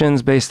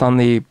predictions based on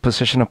the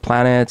position of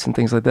planets and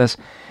things like this.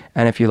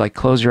 And if you like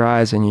close your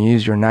eyes and you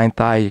use your ninth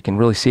eye, you can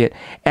really see it.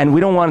 And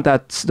we don't want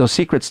those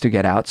secrets to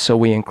get out, so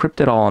we encrypt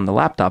it all on the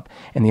laptop.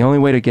 And the only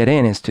way to get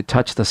in is to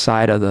touch the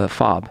side of the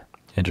fob.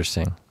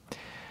 Interesting.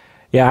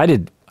 Yeah, I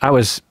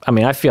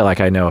feel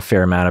like I know a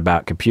fair amount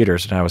about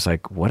computers, and I was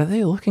like, what are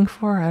they looking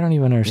for? I don't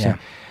even understand.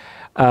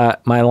 Yeah.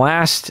 My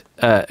last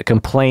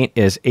complaint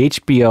is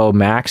HBO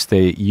Max,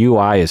 the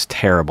UI is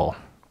terrible.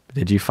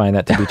 Did you find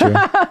that to be true?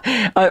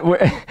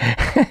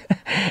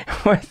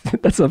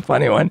 That's a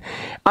funny one.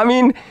 I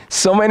mean,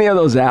 so many of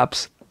those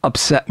apps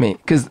upset me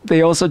because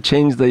they also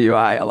change the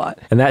UI a lot.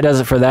 And that does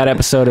it for that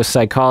episode of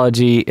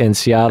Psychology in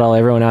Seattle.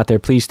 Everyone out there,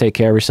 please take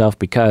care of yourself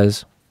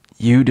because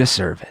you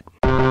deserve it.